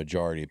for the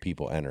majority of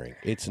people entering.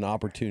 It's an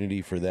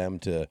opportunity for them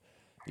to,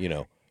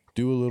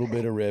 do a little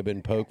bit of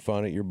ribbon, poke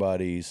fun at your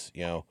buddies,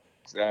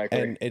 Exactly.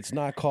 And it's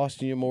not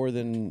costing you more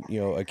than,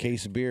 a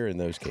case of beer in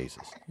those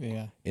cases.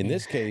 Yeah. In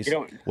this case,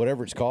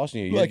 whatever it's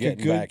costing you, you're like getting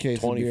a good back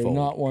case of beer, 20-fold.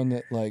 not one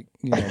that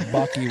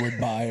Bucky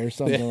would buy or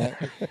something like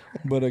that,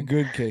 but a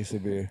good case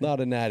of beer. Not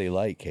a Natty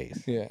Light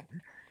case. Yeah.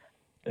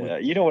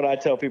 What I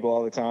tell people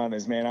all the time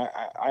is, man,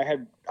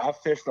 I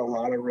fished a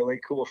lot of really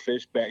cool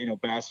fish,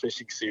 bass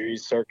fishing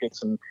series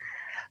circuits, and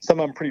some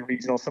of them pretty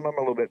regional, some of them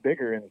a little bit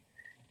bigger. And,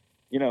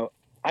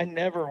 I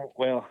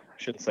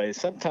shouldn't say,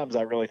 sometimes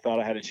I really thought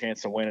I had a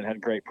chance to win and had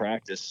great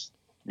practice.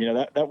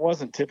 That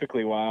wasn't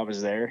typically why I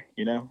was there.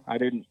 I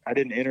didn't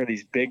enter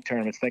these big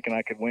tournaments thinking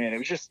I could win. It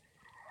was just,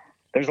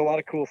 there's a lot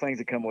of cool things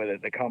that come with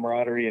it, the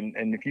camaraderie.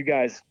 And if you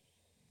guys,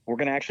 we're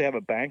going to actually have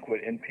a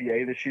banquet in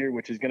PA this year,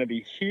 which is going to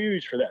be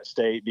huge for that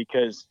state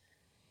because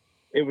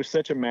it was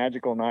such a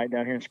magical night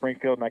down here in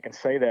Springfield. And I can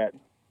say that,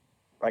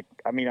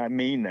 I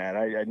mean that.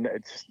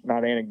 It's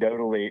not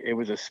anecdotally. It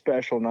was a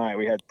special night.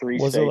 We had 3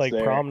 states there. Was it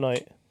like prom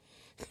night?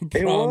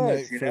 It Prom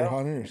was, night for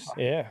hunters.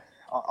 Yeah.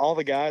 All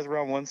the guys were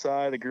on one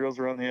side, the girls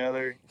were on the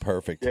other.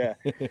 Perfect. Yeah.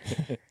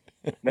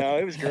 No,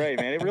 it was great,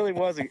 man. It really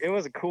was. It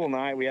was a cool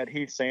night. We had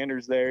Heath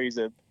Sanders there. He's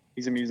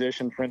a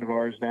musician, friend of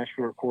ours,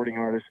 Nashville recording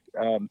artist.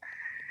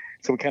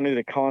 So we kind of did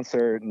a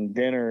concert and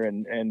dinner,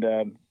 and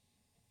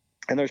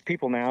there's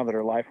people now that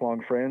are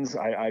lifelong friends.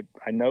 I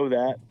know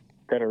that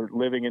are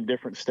living in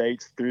different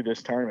states through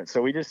this tournament.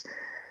 So we just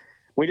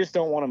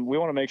don't want to. We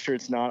want to make sure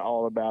it's not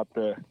all about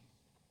the,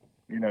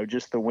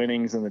 just the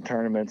winnings and the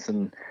tournaments,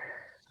 and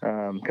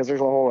because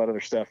there's a whole lot of other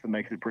stuff that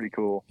makes it pretty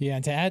cool. Yeah,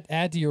 and to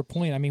add to your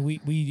point, I mean,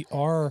 we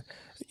are,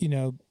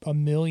 1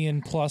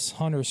 million plus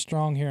hunters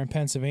strong here in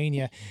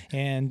Pennsylvania,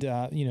 and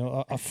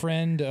a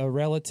friend, a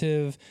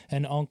relative,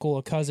 an uncle,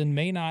 a cousin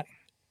may not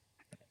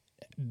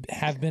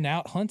have been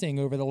out hunting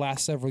over the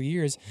last several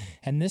years,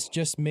 and this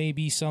just may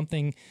be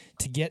something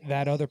to get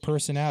that other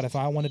person out. If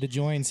I wanted to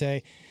join,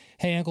 say,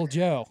 hey, Uncle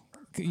Joe,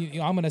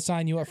 I'm going to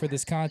sign you up for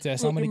this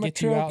contest. I'm going to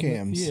get you out.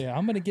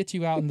 I'm going to get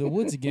you out in the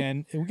woods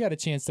again. We got a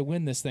chance to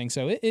win this thing.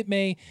 So it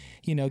may,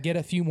 get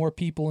a few more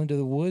people into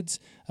the woods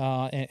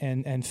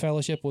and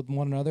fellowship with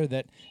one another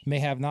that may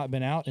have not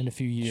been out in a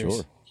few years.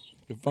 Sure.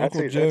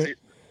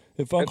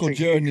 If Uncle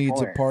Joe needs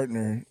a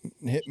partner,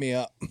 hit me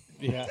up.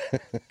 Yeah,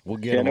 we'll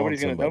get him.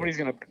 Nobody's gonna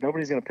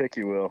pick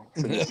you, Will.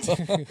 So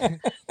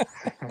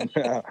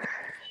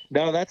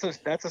no, that's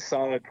a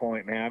solid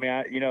point, man. I mean,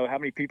 how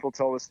many people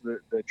told us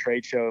the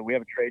trade show? We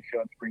have a trade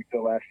show in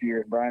Springfield last year,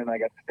 and Brian and I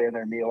got to stand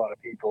there and meet a lot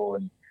of people,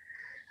 and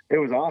it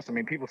was awesome. I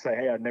mean, people say,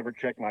 hey, I've never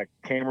checked my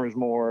cameras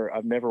more.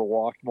 I've never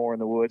walked more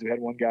in the woods. We had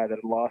one guy that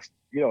had lost,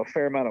 a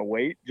fair amount of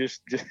weight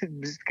just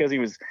because he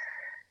was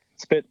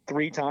spent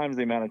 3 times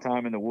the amount of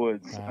time in the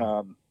woods.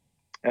 Wow.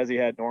 As he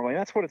had normally. And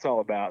that's what it's all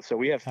about. So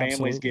we have families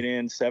Absolutely. get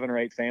in, 7 or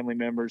 8 family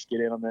members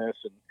get in on this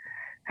and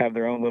have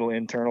their own little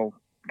internal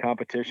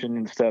competition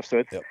and stuff. So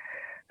it's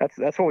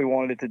that's what we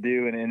wanted it to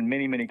do. And in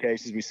many, many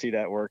cases we see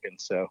that working.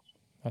 So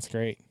that's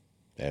great.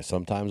 Yeah,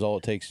 sometimes all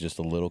it takes is just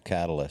a little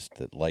catalyst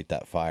to light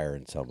that fire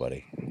in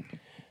somebody.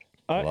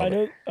 I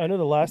know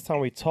the last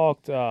time we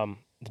talked, the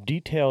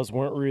details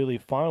weren't really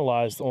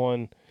finalized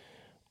on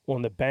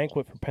the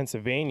banquet for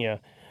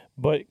Pennsylvania,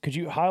 but could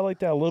you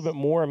highlight that a little bit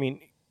more? I mean,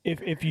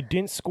 if you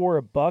didn't score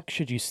a buck,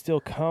 should you still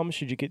come?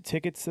 Should you get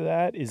tickets to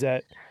that? Is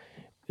there?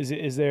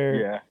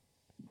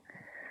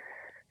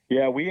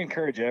 Yeah, we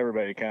encourage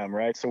everybody to come,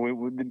 right? So we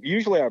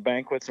usually our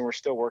banquets, and we're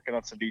still working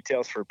on some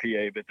details for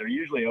PA, but they're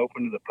usually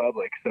open to the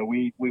public. So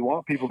we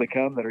want people to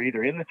come that are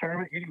either in the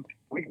tournament.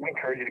 We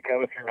encourage you to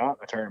come if you're not in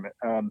the tournament,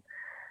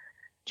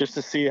 just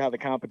to see how the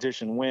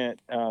competition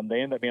went.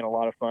 They end up being a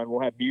lot of fun. We'll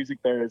have music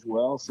there as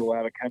well, so we'll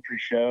have a country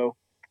show,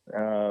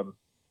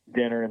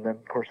 dinner, and then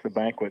of course the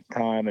banquet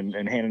time and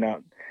handing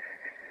out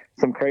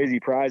some crazy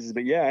prizes.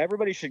 But yeah,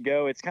 everybody should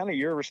go. It's kind of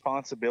your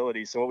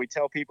responsibility. So what we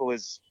tell people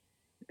is,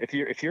 if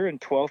you're in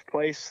 12th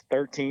place,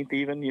 13th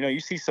even, you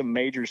see some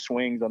major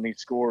swings on these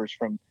scores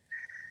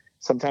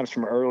sometimes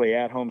from early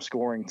at-home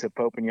scoring to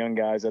Pope and Young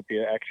guys at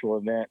the actual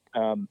event.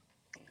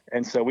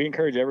 And so we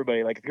encourage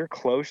everybody, like if you're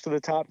close to the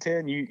top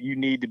 10, you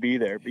need to be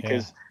there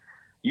because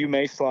you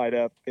may slide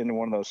up into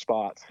one of those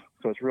spots.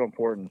 So it's real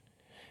important.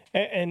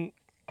 And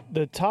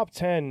the top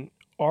 10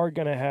 are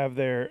going to have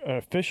their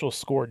official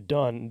score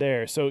done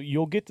there. So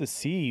you'll get to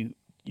see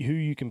who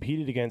you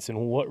competed against and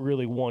what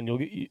really won.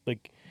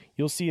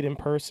 You'll see it in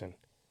person.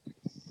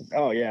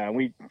 Oh yeah,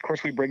 we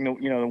bring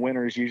the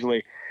winners.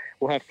 Usually,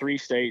 we'll have 3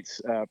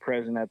 states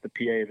present at the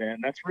PA event.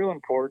 And that's real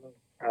important,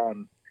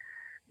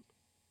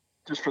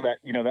 just for that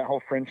that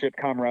whole friendship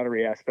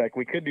camaraderie aspect.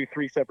 We could do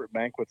 3 separate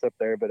banquets up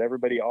there, but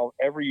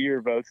every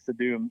year votes to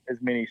do as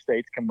many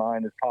states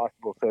combined as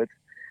possible. So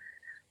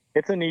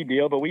it's a neat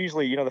deal. But we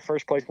usually the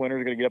first place winners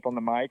are going to get up on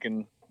the mic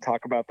and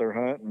talk about their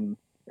hunt, and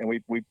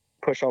we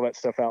push all that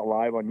stuff out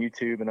live on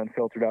YouTube and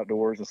Unfiltered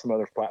Outdoors and some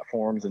other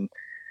platforms. And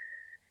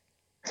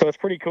so it's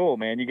pretty cool,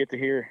 man. You get to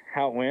hear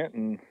how it went.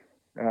 And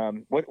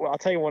I'll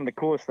tell you, one of the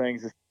coolest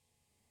things is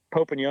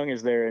Pope and Young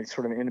is there and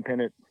sort of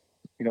independent,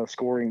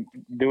 scoring,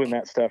 doing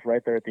that stuff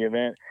right there at the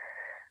event.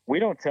 We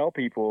don't tell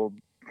people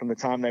from the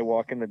time they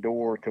walk in the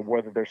door to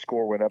whether their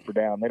score went up or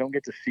down. They don't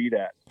get to see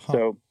that.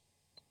 So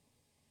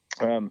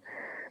when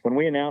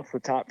we announced the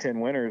top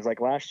 10 winners,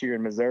 like last year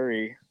in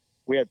Missouri,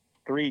 we had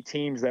 3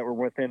 teams that were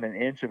within an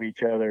inch of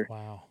each other.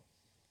 Wow.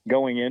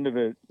 Going into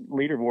the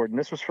leaderboard, and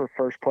this was for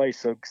first place.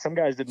 So some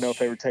guys didn't know if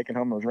they were taking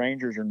home those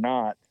Rangers or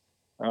not.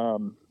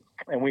 And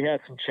we had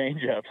some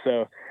change up.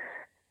 So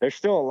there's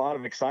still a lot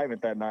of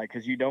excitement that night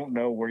because you don't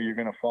know where you're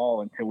going to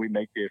fall until we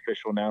make the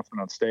official announcement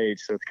on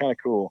stage. So it's kind of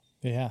cool.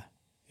 Yeah.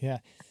 Yeah.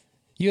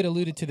 You had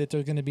alluded to that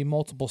there's going to be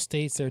multiple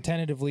states there.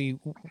 Tentatively,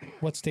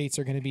 what states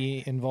are going to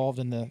be involved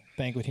in the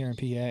banquet here in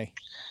PA?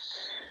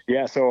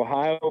 Yeah, so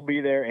Ohio will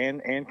be there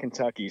and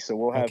Kentucky. So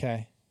we'll have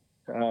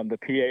the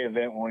PA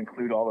event will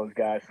include all those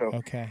guys. So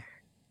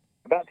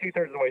about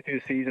 2/3 of the way through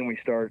the season, we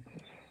start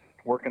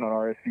working on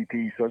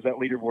RSVP. So as that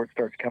leaderboard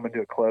starts coming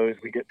to a close,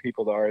 we get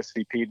people to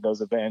RSVP to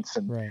those events.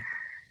 And if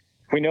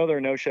we know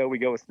they're no show, we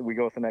go with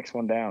the next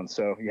one down.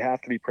 So you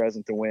have to be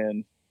present to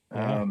win.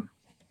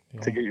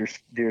 To get your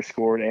deer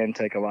scored and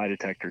take a lie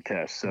detector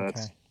test. So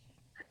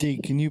D,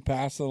 can you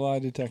pass the lie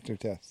detector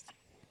test?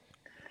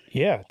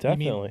 Yeah,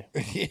 definitely.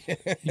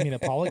 You mean a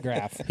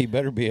polygraph? He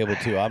better be able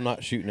to. I'm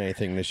not shooting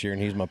anything this year,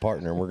 and he's my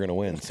partner, and we're going to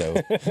win. So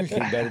he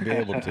better be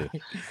able to.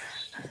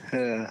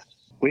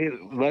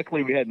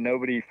 Luckily we had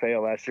nobody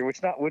fail last year, which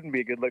wouldn't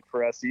be a good look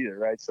for us either,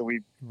 right? So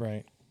we're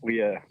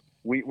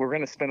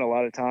going to spend a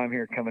lot of time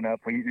here coming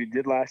up. We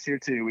did last year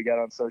too. We got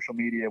on social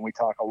media and we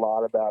talk a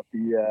lot about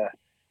the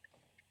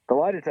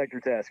lie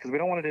detector test because we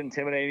don't want it to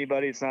intimidate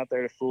anybody. It's not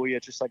there to fool you.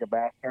 It's just like a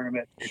bass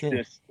tournament. It's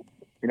just,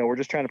 we're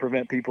just trying to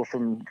prevent people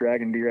from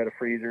dragging deer out of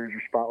freezers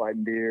or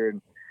spotlighting deer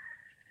and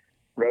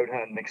road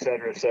hunting,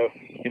 etc. So,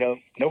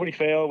 nobody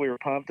failed. We were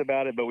pumped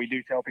about it, but we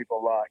do tell people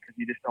a lot because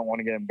you just don't want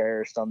to get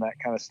embarrassed on that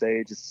kind of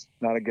stage. It's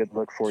not a good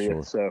look for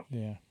you. So,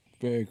 yeah,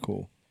 very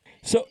cool.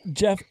 So,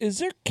 Jeff, is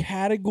there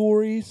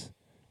categories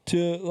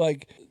to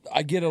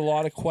I get a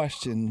lot of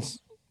questions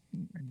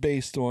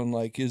based on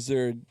is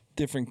there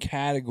different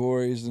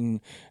categories,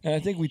 and I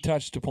think we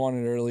touched upon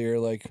it earlier,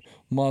 like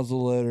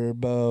muzzleloader, or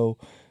bow,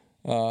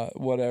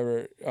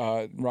 whatever,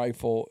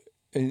 rifle,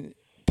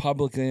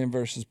 public land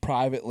versus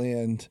private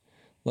land.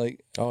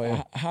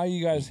 How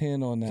you guys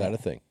handle on that? Is that a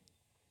thing?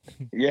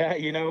 Yeah,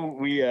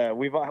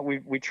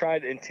 we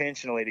tried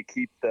intentionally to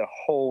keep the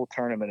whole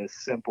tournament as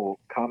simple,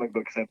 comic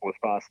book simple as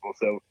possible.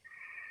 So,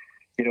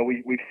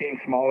 we've seen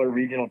smaller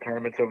regional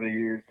tournaments over the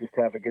years just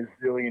have a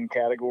gazillion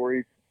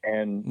categories,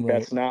 and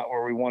that's not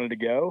where we wanted to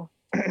go.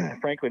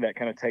 Frankly, that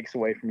kind of takes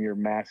away from your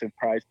massive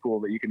prize pool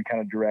that you can kind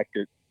of direct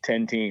at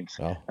 10 teams.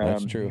 Oh,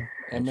 that's true.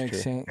 That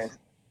makes sense.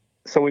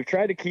 So we've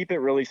tried to keep it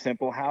really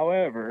simple.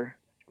 However,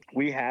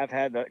 we have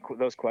had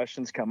those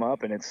questions come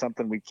up, and it's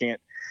something we can't,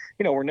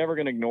 we're never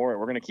going to ignore it.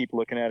 We're going to keep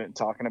looking at it and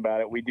talking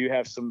about it. We do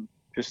have some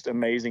just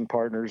amazing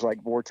partners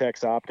like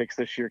Vortex Optics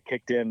this year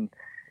kicked in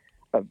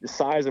a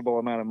sizable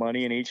amount of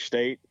money in each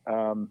state,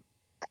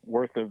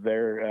 worth of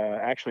their,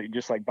 actually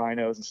just like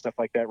binos and stuff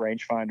like that,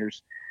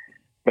 rangefinders.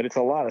 But it's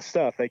a lot of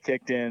stuff they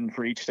kicked in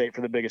for each state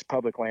for the biggest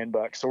public land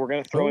buck. So we're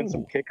going to throw in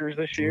some kickers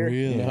this year.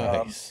 Really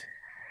nice.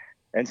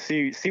 And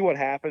see what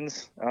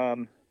happens.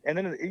 And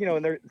then,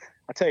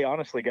 I'll tell you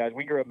honestly, guys,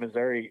 we grew up in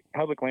Missouri.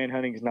 Public land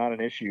hunting is not an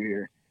issue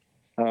here.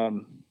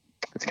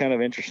 It's kind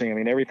of interesting. I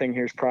mean, everything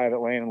here is private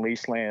land and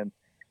leased land.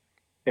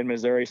 in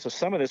Missouri. So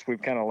some of this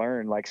we've kind of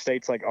learned, like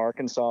states like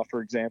Arkansas,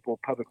 for example,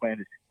 public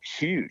land is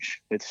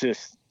huge. It's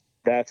just,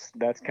 that's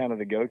kind of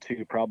the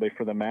go-to probably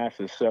for the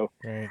masses. So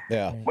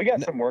yeah, we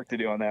got some work to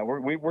do on that.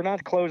 We're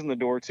not closing the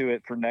door to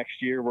it for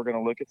next year. We're going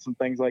to look at some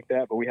things like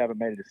that, but we haven't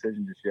made a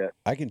decision just yet.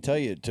 I can tell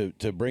you,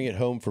 to bring it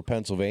home for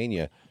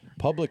Pennsylvania,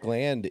 public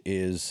land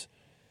is,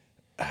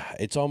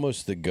 it's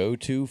almost the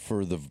go-to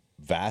for the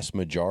vast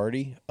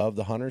majority of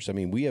the hunters. I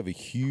mean, we have a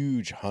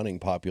huge hunting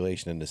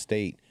population in the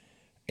state,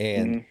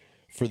 and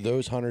for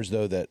those hunters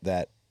though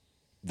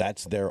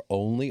that's their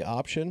only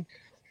option.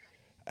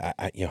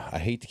 I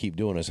hate to keep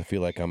doing this. I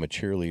feel like I'm a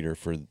cheerleader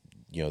for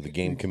the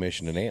Game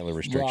Commission and antler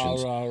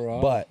restrictions.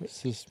 But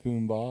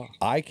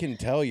I can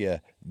tell you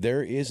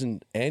there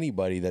isn't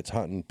anybody that's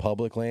hunting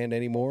public land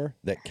anymore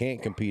that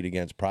can't compete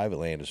against private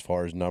land as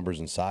far as numbers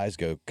and size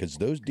go, because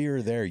those deer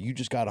are there. You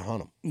just got to hunt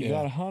them. You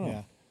got to hunt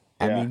them.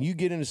 I mean, you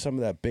get into some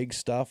of that big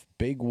stuff,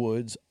 big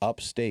woods,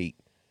 upstate,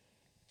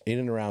 in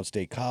and around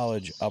State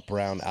College, up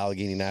around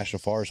Allegheny National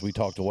Forest. We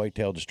talked to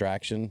Whitetail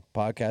Distraction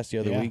podcast the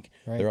other week.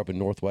 Right. They're up in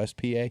Northwest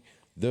PA.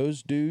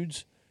 Those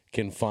dudes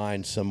can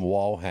find some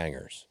wall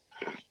hangers.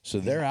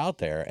 So they're out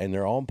there, and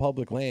they're on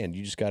public land.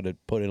 You just got to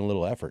put in a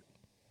little effort.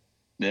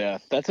 Yeah,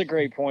 that's a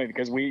great point,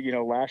 because we,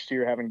 last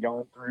year, having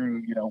gone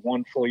through,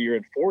 one full year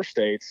in 4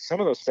 states, some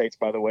of those states,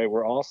 by the way,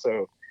 were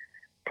also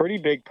pretty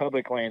big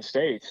public land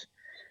states.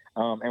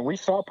 And we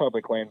saw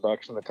public land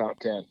bucks in the top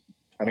 10.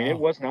 I mean, it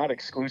was not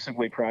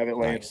exclusively private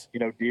land,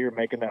 deer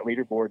making that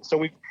leaderboard. So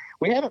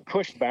we haven't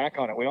pushed back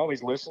on it. We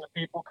always listen to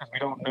people because we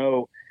don't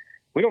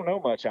know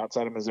much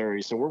outside of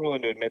Missouri. So we're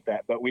willing to admit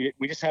that, but we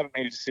just haven't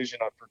made a decision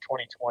on for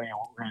 2020 on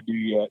what we're going to do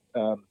yet.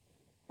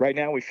 Right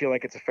now we feel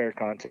like it's a fair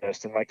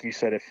contest. And like you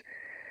said, if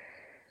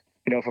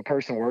a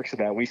person works at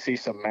that, we see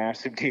some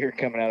massive deer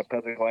coming out of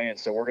public land.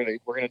 So we're going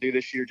to do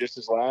this year just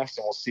as last,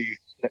 and we'll see,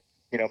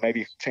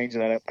 maybe changing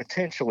that up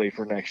potentially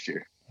for next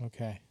year.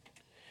 Okay.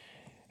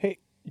 Hey,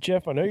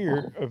 Jeff, I know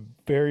you're a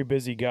very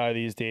busy guy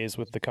these days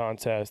with the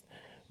contest,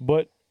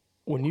 but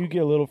when you get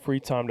a little free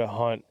time to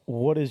hunt,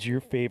 what is your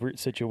favorite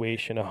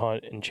situation to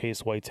hunt and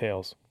chase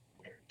whitetails?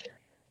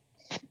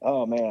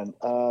 Oh man.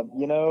 I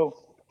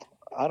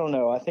don't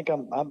know. I think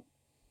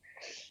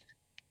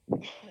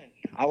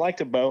I like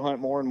to bow hunt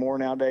more and more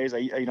nowadays.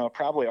 I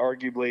probably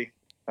arguably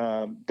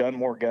done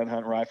more gun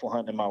hunt, rifle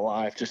hunting in my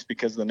life just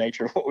because of the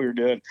nature of what we were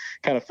doing,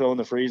 kind of filling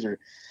the freezer.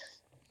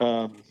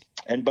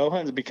 And bow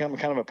hunting has become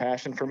kind of a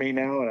passion for me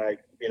now. And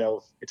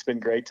it's been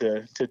great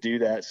to do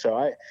that.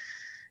 So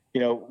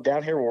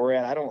down here where we're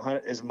at, I don't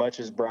hunt as much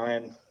as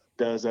Brian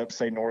does up,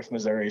 say, North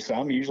Missouri. So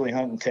I'm usually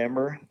hunting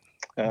timber,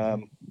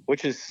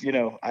 which is,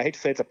 I hate to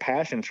say it's a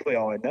passion. It's really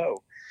all I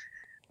know.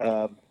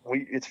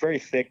 It's very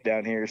thick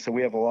down here. So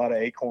we have a lot of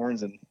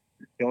acorns, and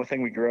the only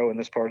thing we grow in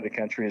this part of the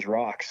country is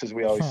rocks, as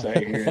we always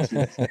say here.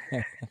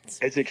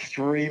 It's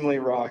extremely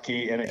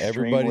rocky and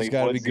extremely Everybody's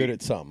got to be woodsy. good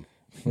at something.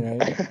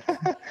 Right.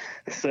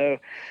 So,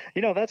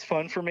 that's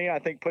fun for me. I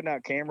think putting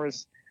out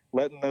cameras,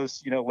 letting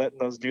those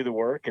do the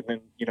work, and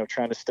then,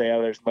 trying to stay out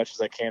of there as much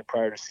as I can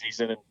prior to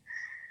season.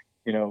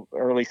 And,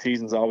 early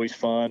season's always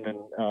fun.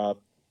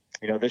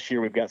 And, this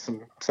year we've got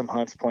some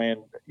hunts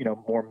planned,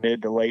 more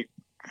mid to late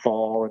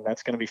fall, and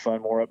that's going to be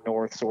fun, more up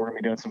north. So we're going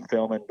to be doing some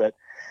filming, but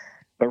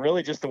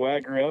really just the way I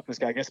grew up is,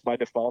 I guess by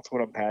default,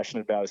 what I'm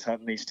passionate about is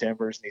hunting these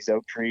timbers and these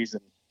oak trees,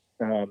 and,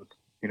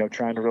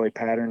 trying to really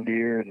pattern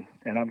deer.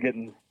 And I'm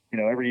getting,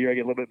 every year I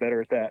get a little bit better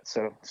at that.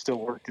 So still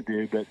work to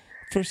do, but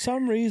for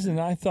some reason,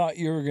 I thought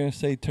you were going to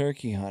say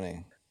turkey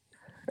hunting.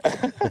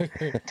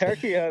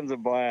 Turkey hunting's a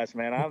blast,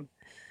 man.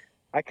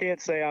 I can't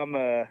say I'm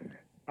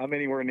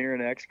anywhere near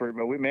an expert,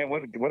 but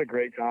what a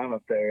great time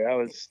up there.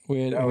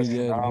 We had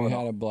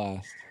a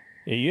blast.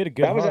 Yeah, you had a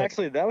good. That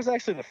was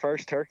actually the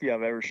first turkey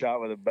I've ever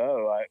shot with a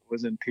bow. I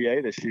was in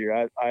PA this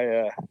year.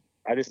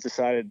 I just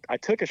decided, I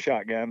took a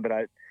shotgun, but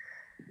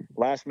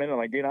last minute, I'm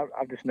like, dude,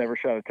 I've just never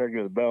shot a turkey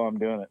with a bow. I'm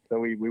doing it. So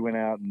we went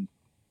out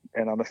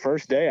and on the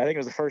first day, I think it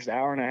was the first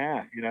hour and a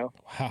half,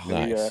 Wow.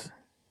 Nice.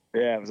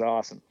 Yeah, it was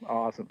awesome.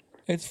 Awesome.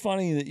 It's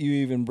funny that you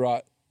even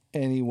brought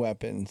any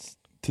weapons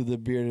to the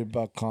Bearded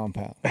Buck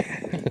compound.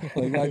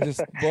 Like, I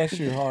just, bless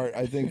your heart,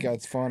 I think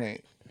that's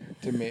funny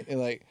to me.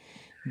 Like,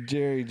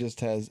 Jerry just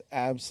has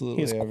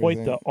absolutely He's everything.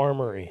 quite the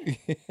armory.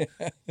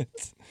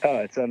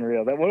 It's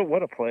unreal.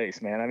 What a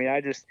place, man. I mean,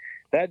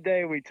 that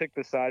day we took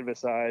the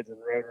side-by-sides and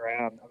rode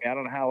around. I mean, I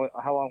don't know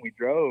how long we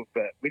drove,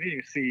 but we didn't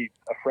even see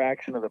a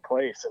fraction of the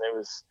place, and it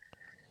was...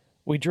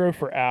 We drove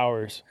for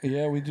hours.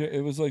 Yeah,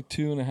 it was like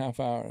 2.5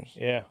 hours.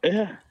 Yeah.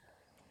 Yeah.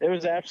 It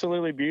was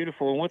absolutely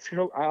beautiful.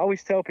 And I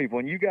always tell people,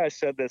 and you guys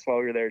said this while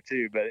we were there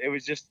too, but it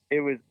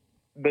was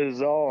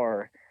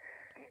bizarre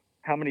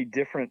how many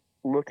different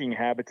looking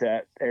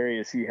habitat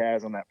areas he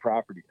has on that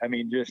property. I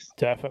mean, just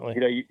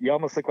definitely, you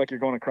almost look like you're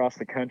going across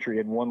the country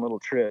in one little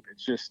trip.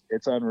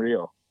 It's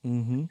unreal.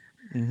 Mm-hmm.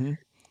 Mm-hmm.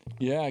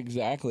 Yeah,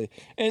 exactly.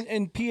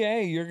 And PA,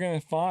 you're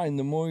going to find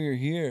the more you're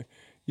here,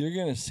 you're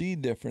going to see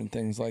different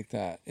things like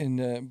that.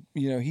 And,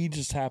 he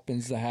just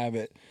happens to have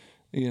it,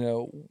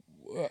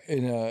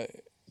 in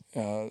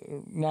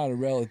not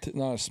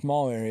a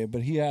small area,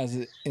 but he has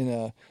it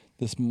in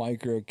this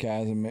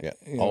microcosm. Yeah,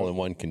 all in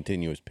one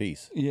continuous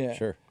piece. Yeah,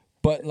 sure.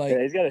 But like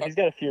he's got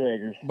a few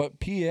acres. But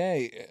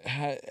PA,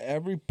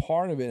 every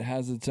part of it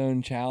has its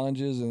own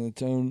challenges and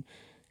its own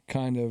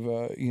kind of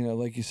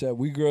like you said,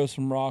 we grow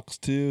some rocks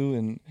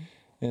too,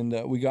 and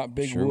we got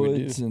big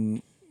woods,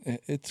 and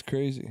it's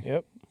crazy.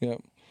 Yep.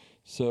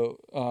 So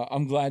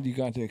I'm glad you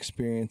got to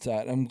experience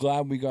that. I'm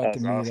glad we got to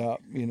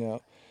meet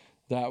up.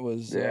 That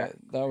was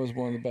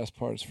one of the best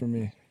parts for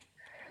me.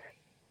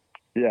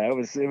 Yeah, it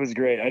was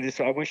great. I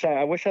wish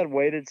I'd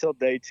waited till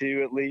day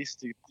 2 at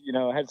least.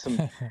 I had some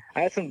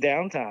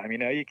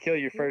downtime. You kill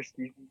your first.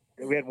 We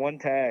had one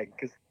tag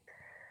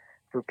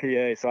for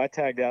PA, so I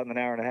tagged out in an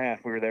hour and a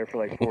half. We were there for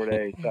like 4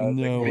 days. So I was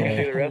No we can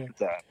way. do the rest of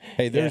the time.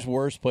 Hey, there's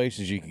worse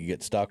places you could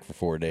get stuck for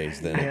 4 days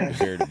than the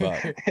Bearded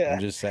Buck. I'm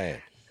just saying.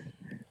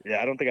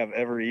 Yeah, I don't think I've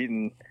ever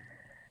eaten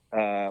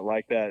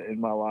like that in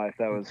my life.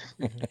 That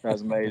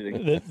was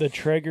amazing. The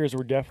Traegers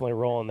were definitely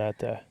rolling that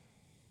day.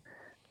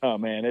 Oh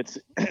man, it's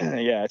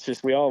it's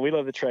just we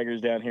love the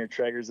Traegers down here.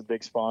 Traeger's a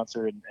big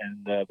sponsor,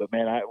 but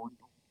man,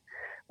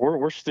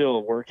 we're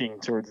still working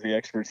towards the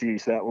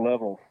expertise, that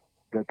level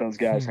that those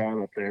guys have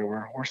up there.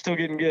 We're still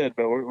getting good,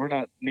 but we're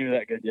not near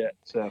that good yet.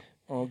 So,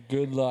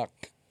 good luck.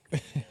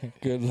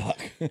 Good luck.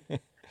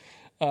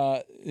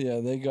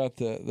 They got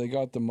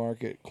the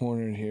market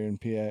cornered here in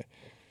PA.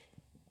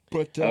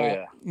 But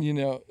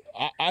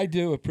I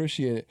do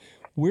appreciate it.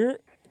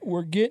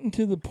 We're getting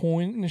to the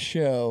point in the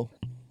show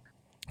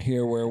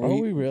here where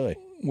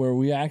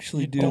we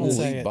actually do Don't this.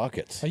 say it.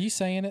 Buckets. Are you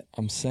saying it?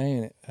 I'm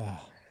saying it.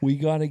 We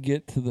got to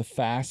get to the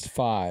Fast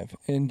Five.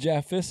 And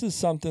Jeff, this is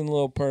something a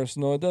little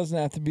personal. It doesn't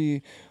have to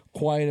be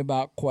quite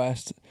about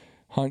Quest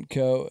Hunt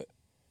Co.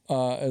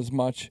 As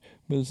much,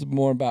 but it's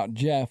more about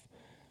Jeff.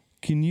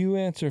 Can you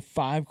answer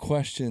 5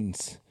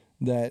 questions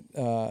that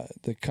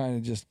kind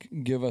of just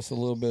give us a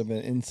little bit of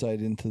an insight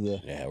into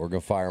the we're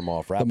gonna fire them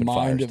off rapid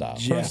fire style.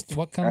 First,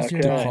 what comes to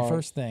your mind?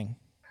 First thing.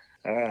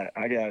 All right,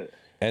 I got it.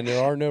 And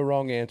there are no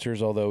wrong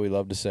answers, although we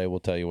love to say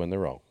we'll tell you when they're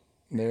wrong.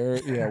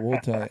 We'll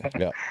tell you.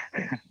 Yeah.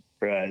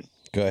 Right.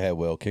 Go ahead,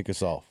 Will. Kick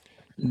us off.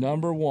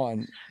 Number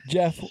 1,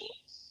 Jeff,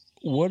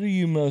 what are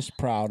you most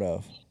proud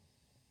of?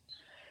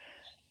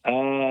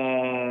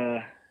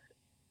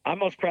 I'm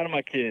most proud of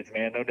my kids,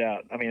 man, no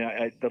doubt. I mean,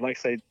 I'd like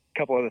to say a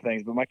couple other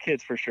things, but my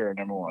kids for sure,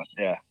 number 1.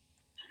 Yeah.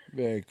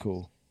 Very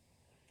cool.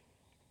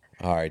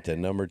 All right,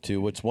 then number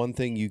 2, what's one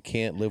thing you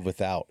can't live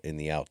without in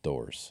the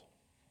outdoors?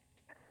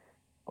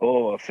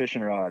 Oh, a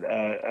fishing rod.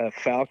 A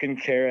Falcon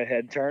Cara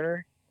head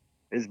turner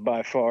is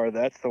by far,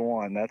 that's the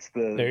one.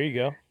 There you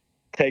go.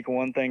 Take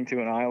one thing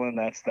to an island.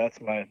 That's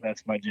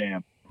my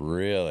jam.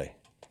 Really?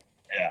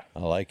 Yeah. I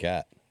like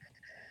that.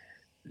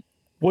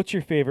 What's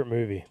your favorite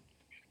movie?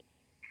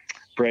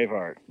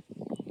 Braveheart.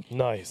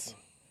 Nice.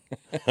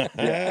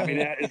 Yeah, I mean,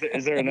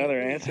 is there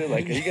another answer?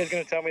 Like, are you guys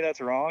going to tell me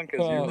that's wrong?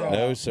 Because you're wrong.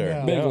 No,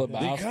 sir. Big They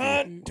Lebowski.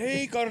 can't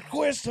take our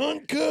Quest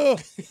Hunt Co.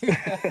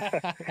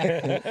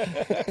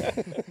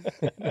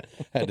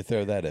 Had to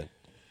throw that in.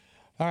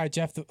 All right,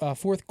 Jeff, the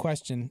 4th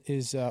question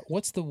is,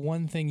 what's the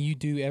one thing you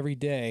do every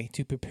day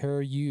to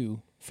prepare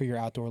you for your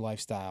outdoor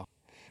lifestyle?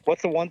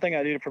 What's the one thing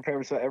I do to prepare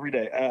myself every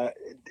day?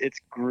 It's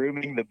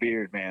grooming the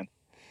beard, man.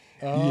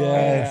 Oh,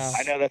 Yes.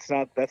 I know that's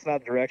not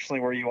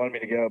directionally where you wanted me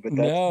to go, but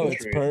that's No, the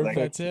it's truth. perfect. Like,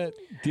 That's it.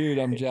 Dude,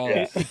 I'm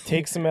jealous. It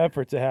takes some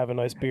effort to have a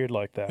nice beard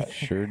like that.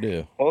 Sure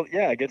do. well,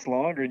 yeah, it gets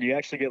longer, and you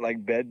actually get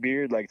like bed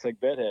beard, like it's like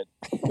bedhead.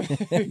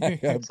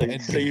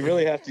 So you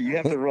really have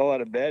to roll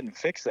out of bed and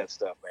fix that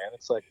stuff, man.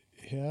 It's like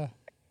Yeah.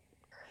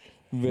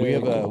 We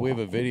have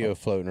a video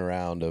floating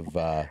around of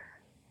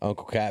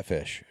Uncle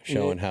Catfish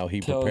showing how he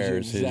tells you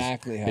prepares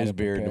exactly how his to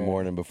beard in the prepare.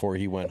 morning before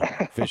he went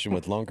fishing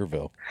with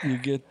Lunkerville. You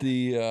get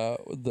the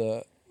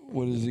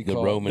what is he The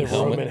called? Roman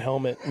helmet. Roman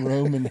helmet.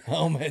 Roman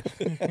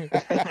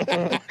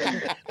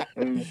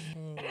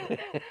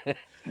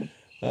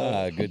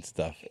helmet. Good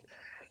stuff.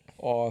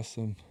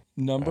 Awesome.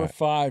 Number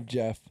 5,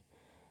 Jeff.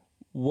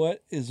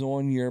 What is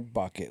on your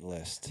bucket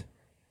list?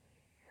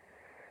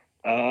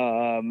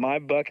 my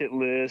bucket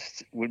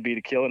list would be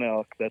to kill an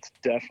elk. That's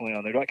definitely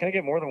on there. Can I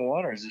get more than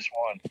one, or is this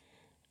one?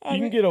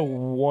 You can get a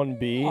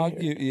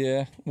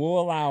 1B. We'll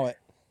allow it.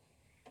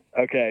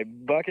 Okay,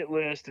 bucket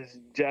list is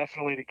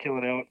definitely to kill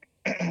an elk.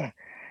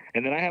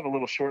 And then I have a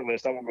little short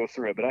list. I won't go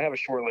through it, but I have a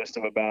short list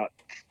of about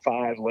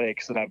 5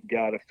 lakes that I've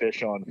got to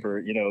fish on for,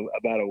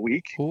 about a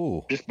week.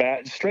 Ooh. Just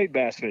straight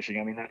bass fishing.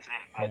 I mean, that's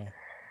it.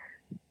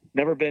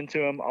 Never been to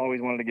them.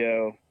 Always wanted to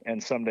go,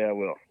 and someday I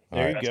will.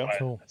 There you go.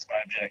 Cool. That's my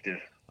objective.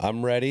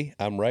 I'm ready.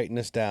 I'm writing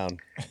this down.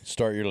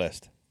 Start your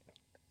list.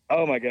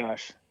 Oh my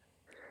gosh.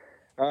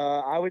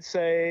 I would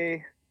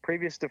say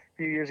previous to a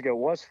few years ago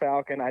was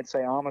Falcon. I'd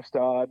say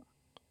Amistad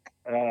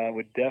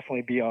would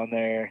definitely be on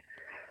there.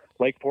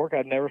 Lake Fork,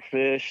 I've never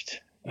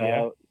fished.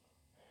 Yeah.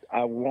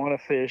 I want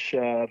to fish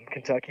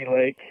Kentucky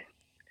Lake.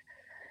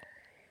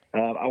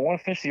 I want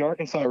to fish the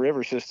Arkansas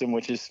River system,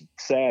 which is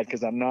sad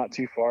because I'm not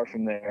too far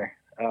from there.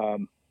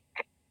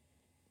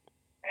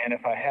 And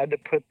if I had to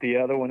put the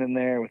other one in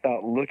there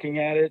without looking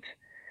at it,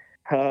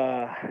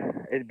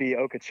 It'd be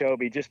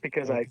Okeechobee, just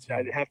because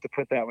I'd have to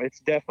put that one. It's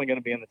definitely going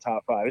to be in the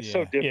top 5. It's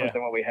so different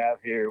than what we have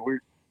here.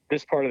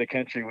 This part of the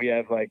country, we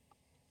have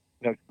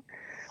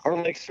our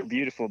lakes are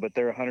beautiful, but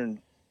they're 100+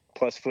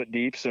 foot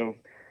deep. So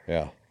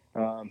yeah,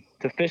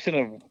 to fish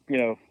in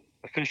a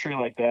fishery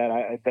like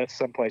that, that's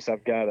someplace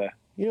I've got to.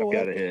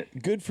 Got to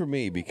hit. Good for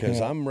me,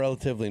 because I'm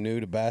relatively new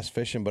to bass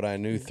fishing, but I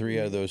knew 3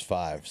 out of those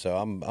 5, so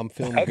I'm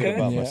feeling good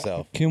about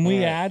myself. Can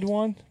we add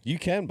one? You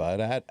can, bud.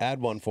 Add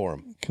one for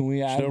him. Can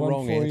we add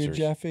one for you,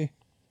 Jeffy?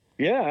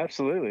 Yeah,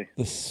 absolutely.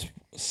 The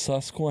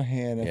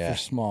Susquehanna for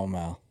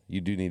smallmouth.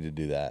 You do need to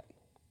do that.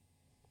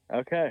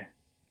 Okay.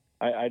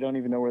 I don't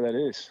even know where that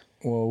is.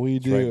 Well, we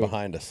It's do. right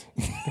behind us.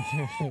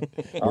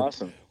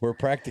 Awesome. We're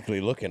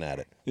practically looking at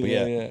it. But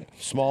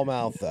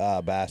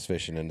smallmouth bass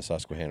fishing in the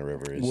Susquehanna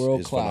River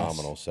is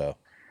phenomenal. So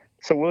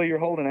Will, you're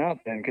holding out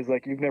then, because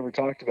you've never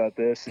talked about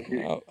this.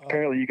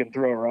 Apparently, you can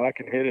throw a rock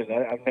and hit it.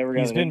 I've never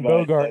got. He's been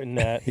bogarting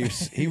that.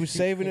 he was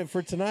saving it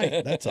for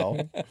tonight. That's all.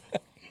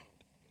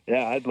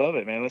 Yeah, I'd love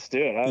it, man. Let's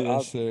do it.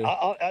 I'll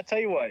tell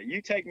you what.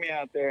 You take me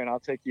out there, and I'll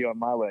take you on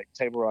my lake,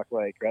 Table Rock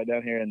Lake, right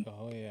down here in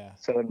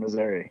southern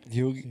Missouri.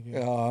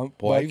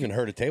 Boy, I even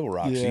heard of Table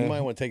Rock, so you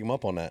might want to take him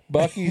up on that.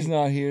 Bucky's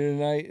not here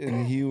tonight,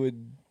 and he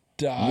would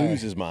die.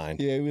 Lose his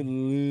mind. Yeah, he would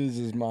lose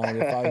his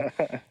mind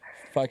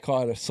if I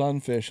caught a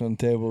sunfish on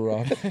Table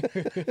Rock.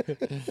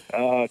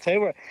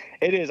 Table Rock,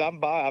 it is. I'm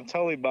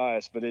totally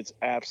biased, but it's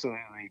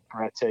absolutely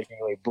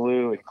breathtakingly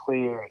blue and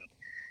clear, and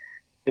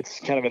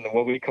it's kind of in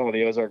what we call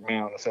the Ozark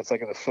Mountains. So it's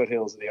like in the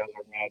foothills of the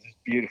Ozark Mountains. It's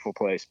a beautiful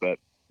place, but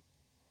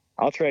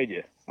I'll trade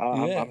you.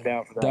 I'm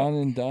down for that. Done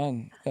and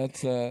done.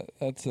 That's a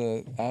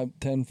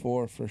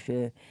 10-4 for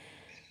sure.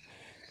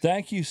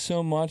 Thank you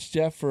so much,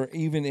 Jeff, for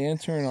even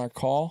answering our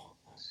call.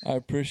 I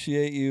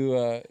appreciate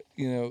you,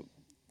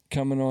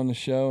 coming on the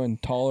show and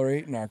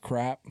tolerating our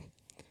crap.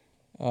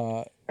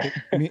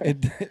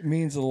 It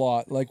means a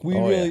lot. Like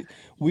we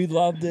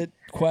loved it.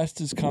 Quest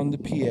has come to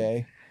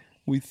PA.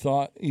 We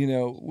thought,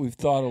 we've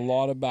thought a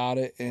lot about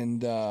it,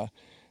 and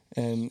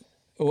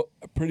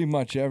pretty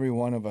much every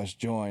one of us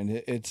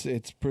joined.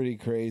 It's pretty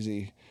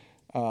crazy.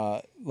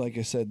 Like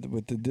I said,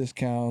 with the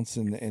discounts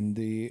and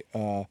the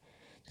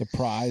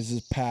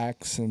prizes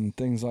packs and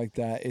things like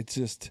that,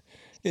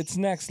 it's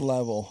next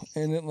level,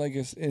 and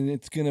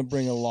it's gonna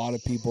bring a lot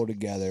of people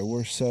together.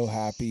 We're so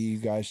happy you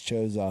guys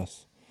chose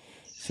us.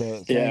 So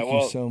thank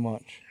you so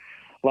much.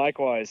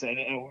 Likewise, and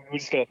we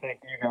just gotta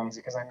thank you guys,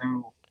 because I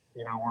know.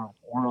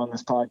 We're on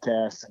this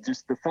podcast, and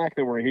just the fact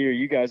that we're here,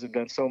 you guys have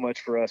done so much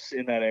for us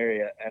in that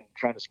area and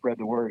trying to spread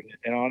the word.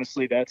 And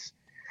honestly, that's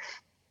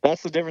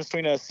the difference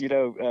between us,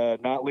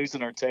 not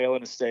losing our tail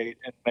in a state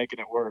and making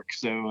it work.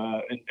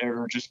 So,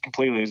 or just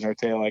completely losing our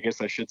tail, I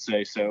guess I should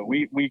say. So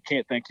we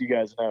can't thank you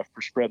guys enough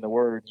for spreading the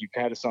word. You've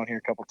had us on here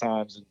a couple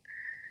times,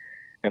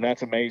 and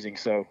that's amazing.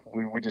 So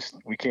we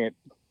can't.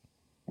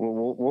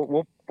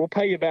 We'll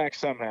pay you back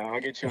somehow.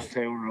 I'll get you on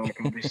Taylor Rock.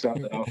 It'll be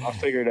something. I'll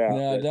figure it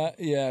out.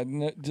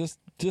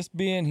 Just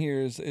being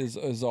here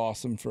is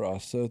awesome for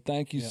us. So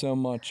thank you so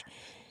much,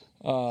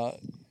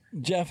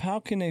 Jeff. How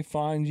can they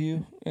find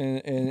you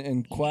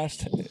and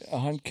Quest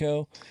Hunt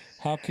Co?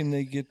 How can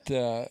they get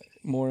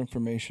more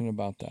information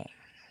about that?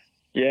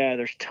 Yeah,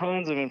 there's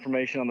tons of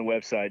information on the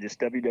website. Just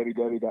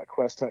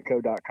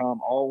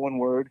www.questhuntco.com, all one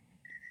word.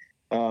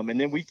 And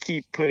then we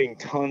keep putting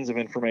tons of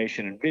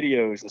information and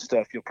videos and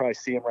stuff. You'll probably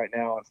see them right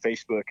now on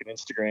Facebook and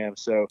Instagram.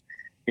 So,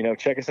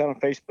 check us out on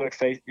Facebook,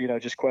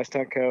 just Quest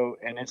Hunt Co,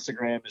 and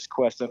Instagram is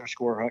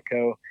Quest_Hunt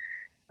Co.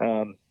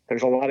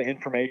 There's a lot of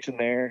information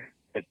there.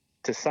 But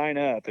to sign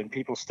up, and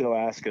people still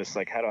ask us,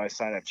 like, how do I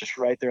sign up? Just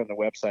right there on the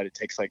website. It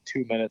takes like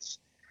 2 minutes.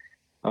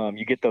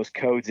 You get those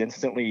codes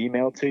instantly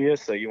emailed to you,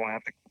 so you won't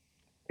have to,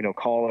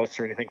 call us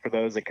or anything for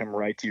those. They come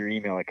right to your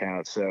email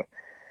account. So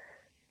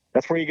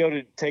that's where you go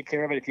to take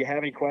care of it. If you have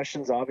any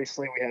questions,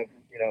 obviously we have,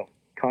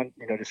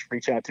 just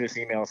reach out to us,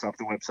 email us off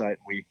the website.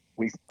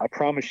 I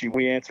promise you,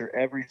 we answer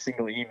every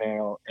single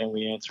email and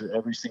we answer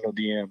every single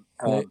DM.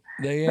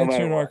 They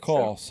answered our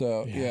call,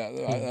 so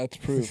that's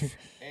proof.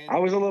 I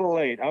was a little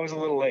late.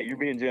 You're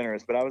being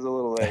generous, but I was a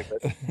little late.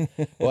 But.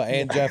 Well,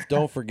 and Jeff,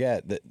 don't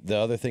forget that the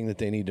other thing that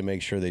they need to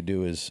make sure they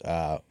do is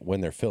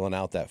when they're filling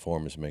out that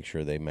form is make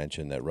sure they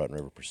mention that Rutten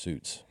River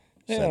Pursuits.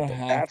 They don't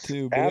have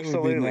to, but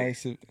absolutely. It would be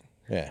nice.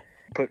 Yeah.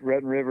 Put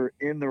Rutten River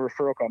in the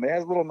referral column. It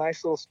has a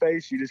nice little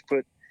space. You just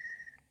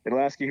it'll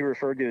ask you who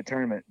referred you to the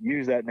tournament.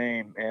 Use that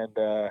name and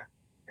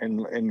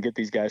get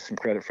these guys some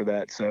credit for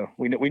that. So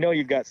we know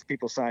you've got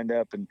people signed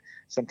up, and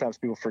sometimes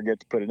people forget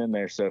to put it in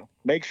there. So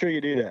make sure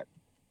you do that.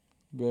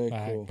 Very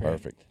cool.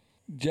 Perfect.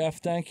 Jeff,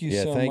 thank you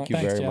so much. Thank you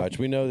very much.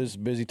 We know this is a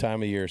busy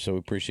time of year, so we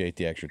appreciate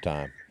the extra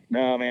time.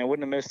 No, man,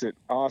 wouldn't have missed it.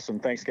 Awesome.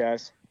 Thanks,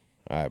 guys.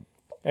 All right.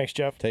 Thanks,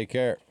 Jeff. Take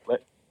care.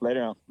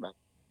 Later on. Bye.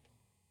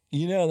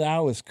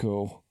 That was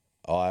cool.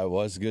 Oh, it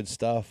was good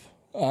stuff.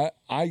 I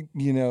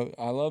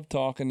love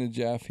talking to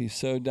Jeff. He's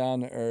so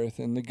down to earth,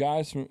 and the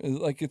guys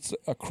it's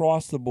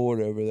across the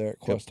board over there at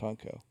Quest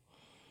Hunt Co.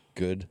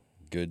 Good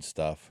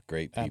stuff.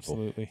 Great people.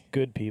 Absolutely.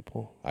 Good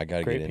people. I got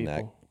to get in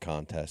that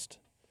contest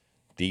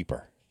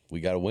deeper. We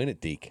got to win it,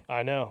 Deke.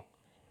 I know.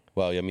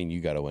 Well, I mean, you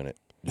got to win it.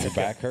 Is your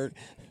back hurt?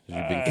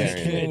 You've been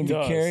Can't be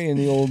carrying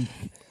the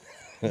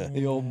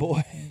old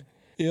boy.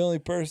 The only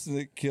person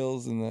that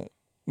kills in the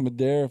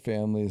Madera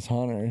family is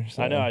Hunter.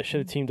 So. I know. I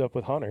should have teamed up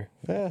with Hunter.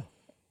 Yeah.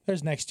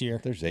 There's next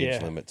year. There's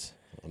age limits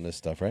on this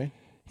stuff, right?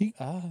 He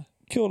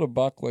killed a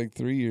buck like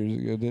 3 years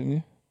ago, didn't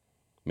you?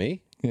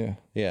 Me? Yeah.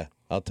 Yeah.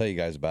 I'll tell you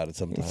guys about it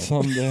sometime.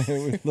 Someday.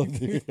 We'd love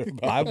to hear about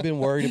it. I've been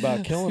worried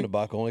about killing a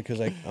buck only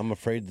because I'm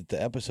afraid that the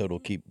episode will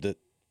keep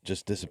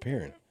just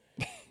disappearing.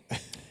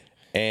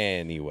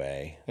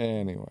 Anyway.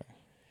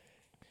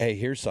 Hey,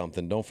 here's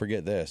something. Don't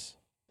forget this.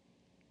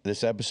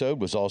 This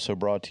episode was also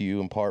brought to you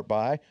in part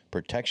by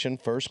Protection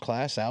First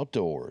Class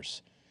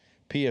Outdoors.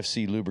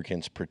 PFC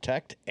lubricants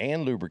protect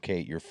and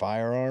lubricate your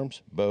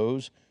firearms,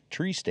 bows,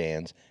 tree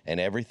stands, and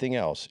everything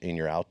else in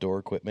your outdoor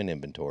equipment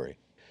inventory.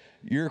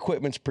 Your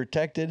equipment's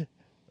protected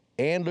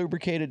and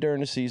lubricated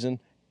during the season,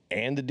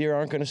 and the deer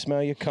aren't going to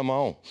smell you. Come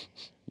on.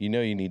 You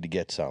know you need to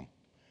get some.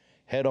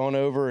 Head on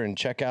over and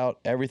check out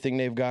everything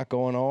they've got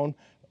going on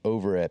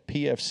over at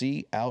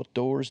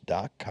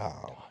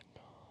pfcoutdoors.com.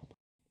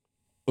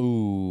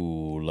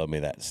 Ooh, love me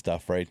that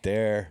stuff right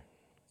there.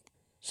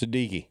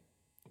 Siddiqui.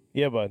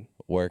 Yeah, bud.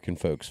 Where can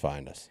folks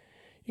find us?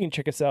 You can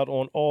check us out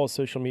on all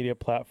social media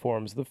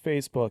platforms, the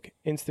Facebook,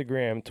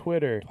 Instagram,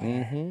 Twitter,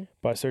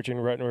 by searching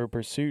Rut and Road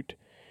Pursuit.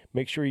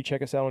 Make sure you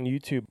check us out on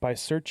YouTube by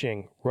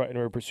searching Rut and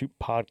Road Pursuit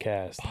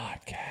Podcast.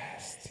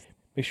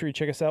 Make sure you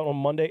check us out on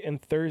Monday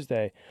and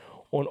Thursday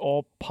on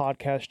all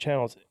podcast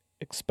channels,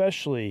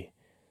 especially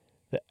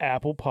the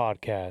Apple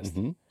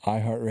Podcast,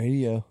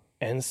 iHeartRadio,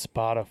 and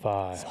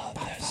Spotify.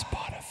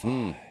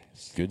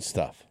 Good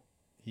stuff.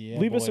 Yeah,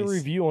 Leave us a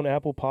review on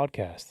Apple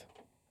Podcast.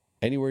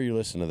 Anywhere you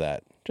listen to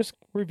that. Just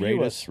review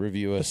Rate us.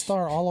 Review The us.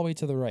 star all the way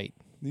to the right.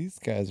 These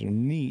guys are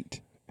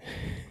neat.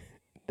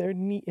 They're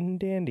neat and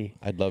dandy.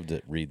 I'd love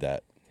to read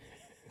that.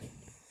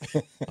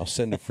 I'll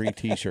send a free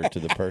T-shirt to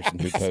the person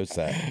who posts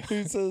that.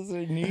 Who says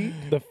they're neat?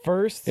 The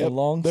first,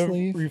 long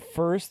sleeve?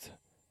 First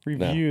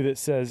review that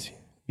says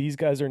these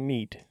guys are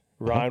neat,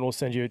 Ryan will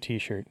send you a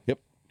T-shirt. Yep.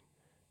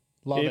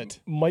 Love it.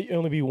 Might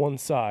only be one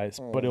size,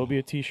 but it'll be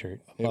a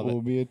T-shirt. It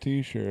will be a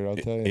T-shirt, I'll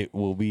tell you. It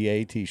will be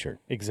a T-shirt.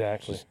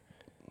 Exactly.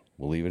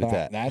 We'll leave it at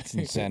that. That's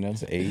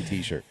incentive. It's a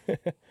T-shirt.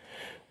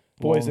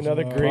 Boys,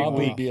 another great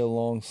Probably week. be a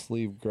long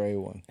sleeve gray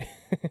one.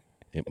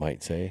 It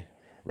might say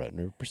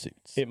Rutner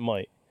Pursuits. It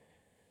might.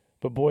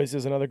 But boys,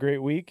 is another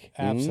great week.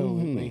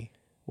 Absolutely.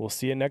 We'll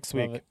see you next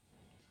Love week. it.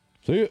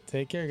 See ya.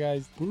 Take care,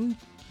 guys.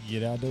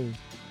 Get outdoors.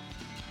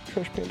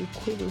 Trash Panda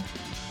Quiver.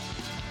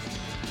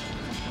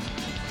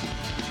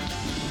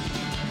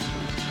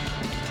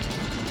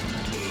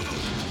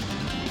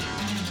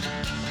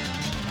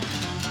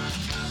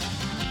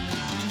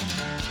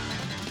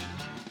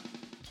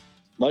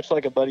 Much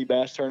like a buddy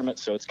bass tournament,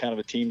 so it's kind of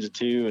a teams of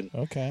two, and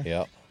Okay.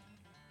 Yep.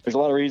 there's a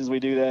lot of reasons we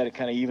do that. It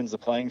kind of evens the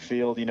playing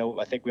field. You know,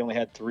 I think we only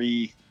had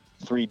three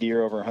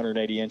deer over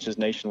 180 inches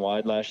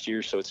nationwide last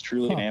year, so it's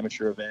truly an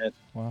amateur event.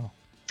 Wow.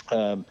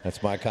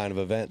 That's my kind of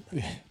event.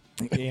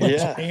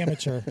 Yeah.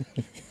 Amateur.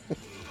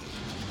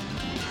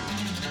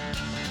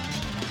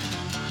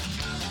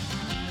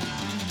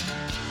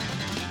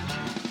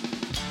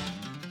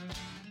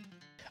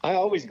 I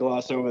always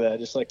gloss over that,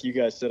 just like you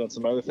guys said on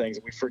some other things.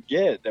 We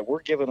forget that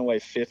we're giving away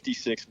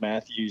 56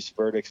 Matthews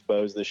Vertex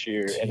bows this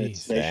year, and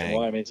it's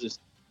nationwide. I mean,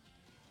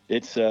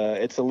 it's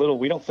a little,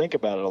 we don't think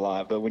about it a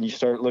lot, but when you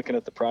start looking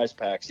at the prize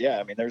packs,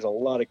 I mean, there's a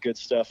lot of good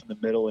stuff in the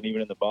middle and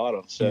even in the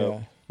bottom.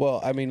 So,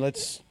 Well, I mean,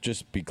 let's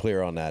just be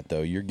clear on that,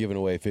 though. You're giving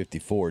away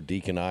 54.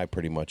 Deke and I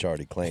pretty much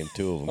already claimed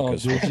 2 of them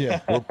because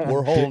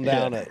we're holding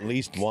down at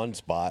least one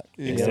spot.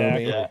 You know what I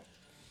mean? Yeah.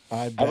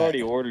 I've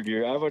already ordered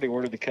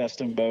the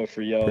custom bow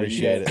for y'all.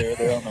 Appreciate it.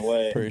 They're on the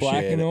way. Appreciate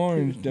Black and it.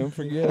 orange, don't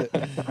forget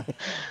it.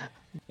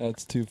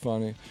 That's too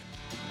funny.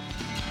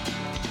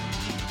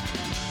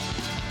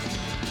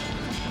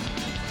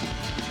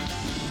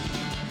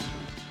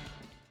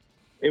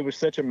 It was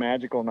such a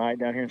magical night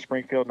down here in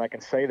Springfield, and I can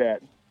say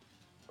that.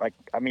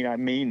 I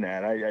mean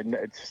that.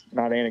 It's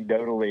not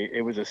anecdotally.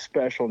 It was a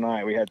special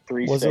night. We had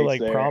 3 Was states it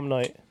like there. prom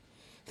night?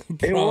 It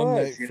Prom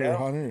was, night you for know?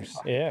 hunters.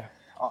 Yeah.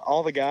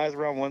 All the guys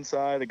were on one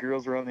side, the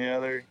girls were on the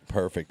other.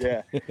 Perfect.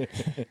 Yeah.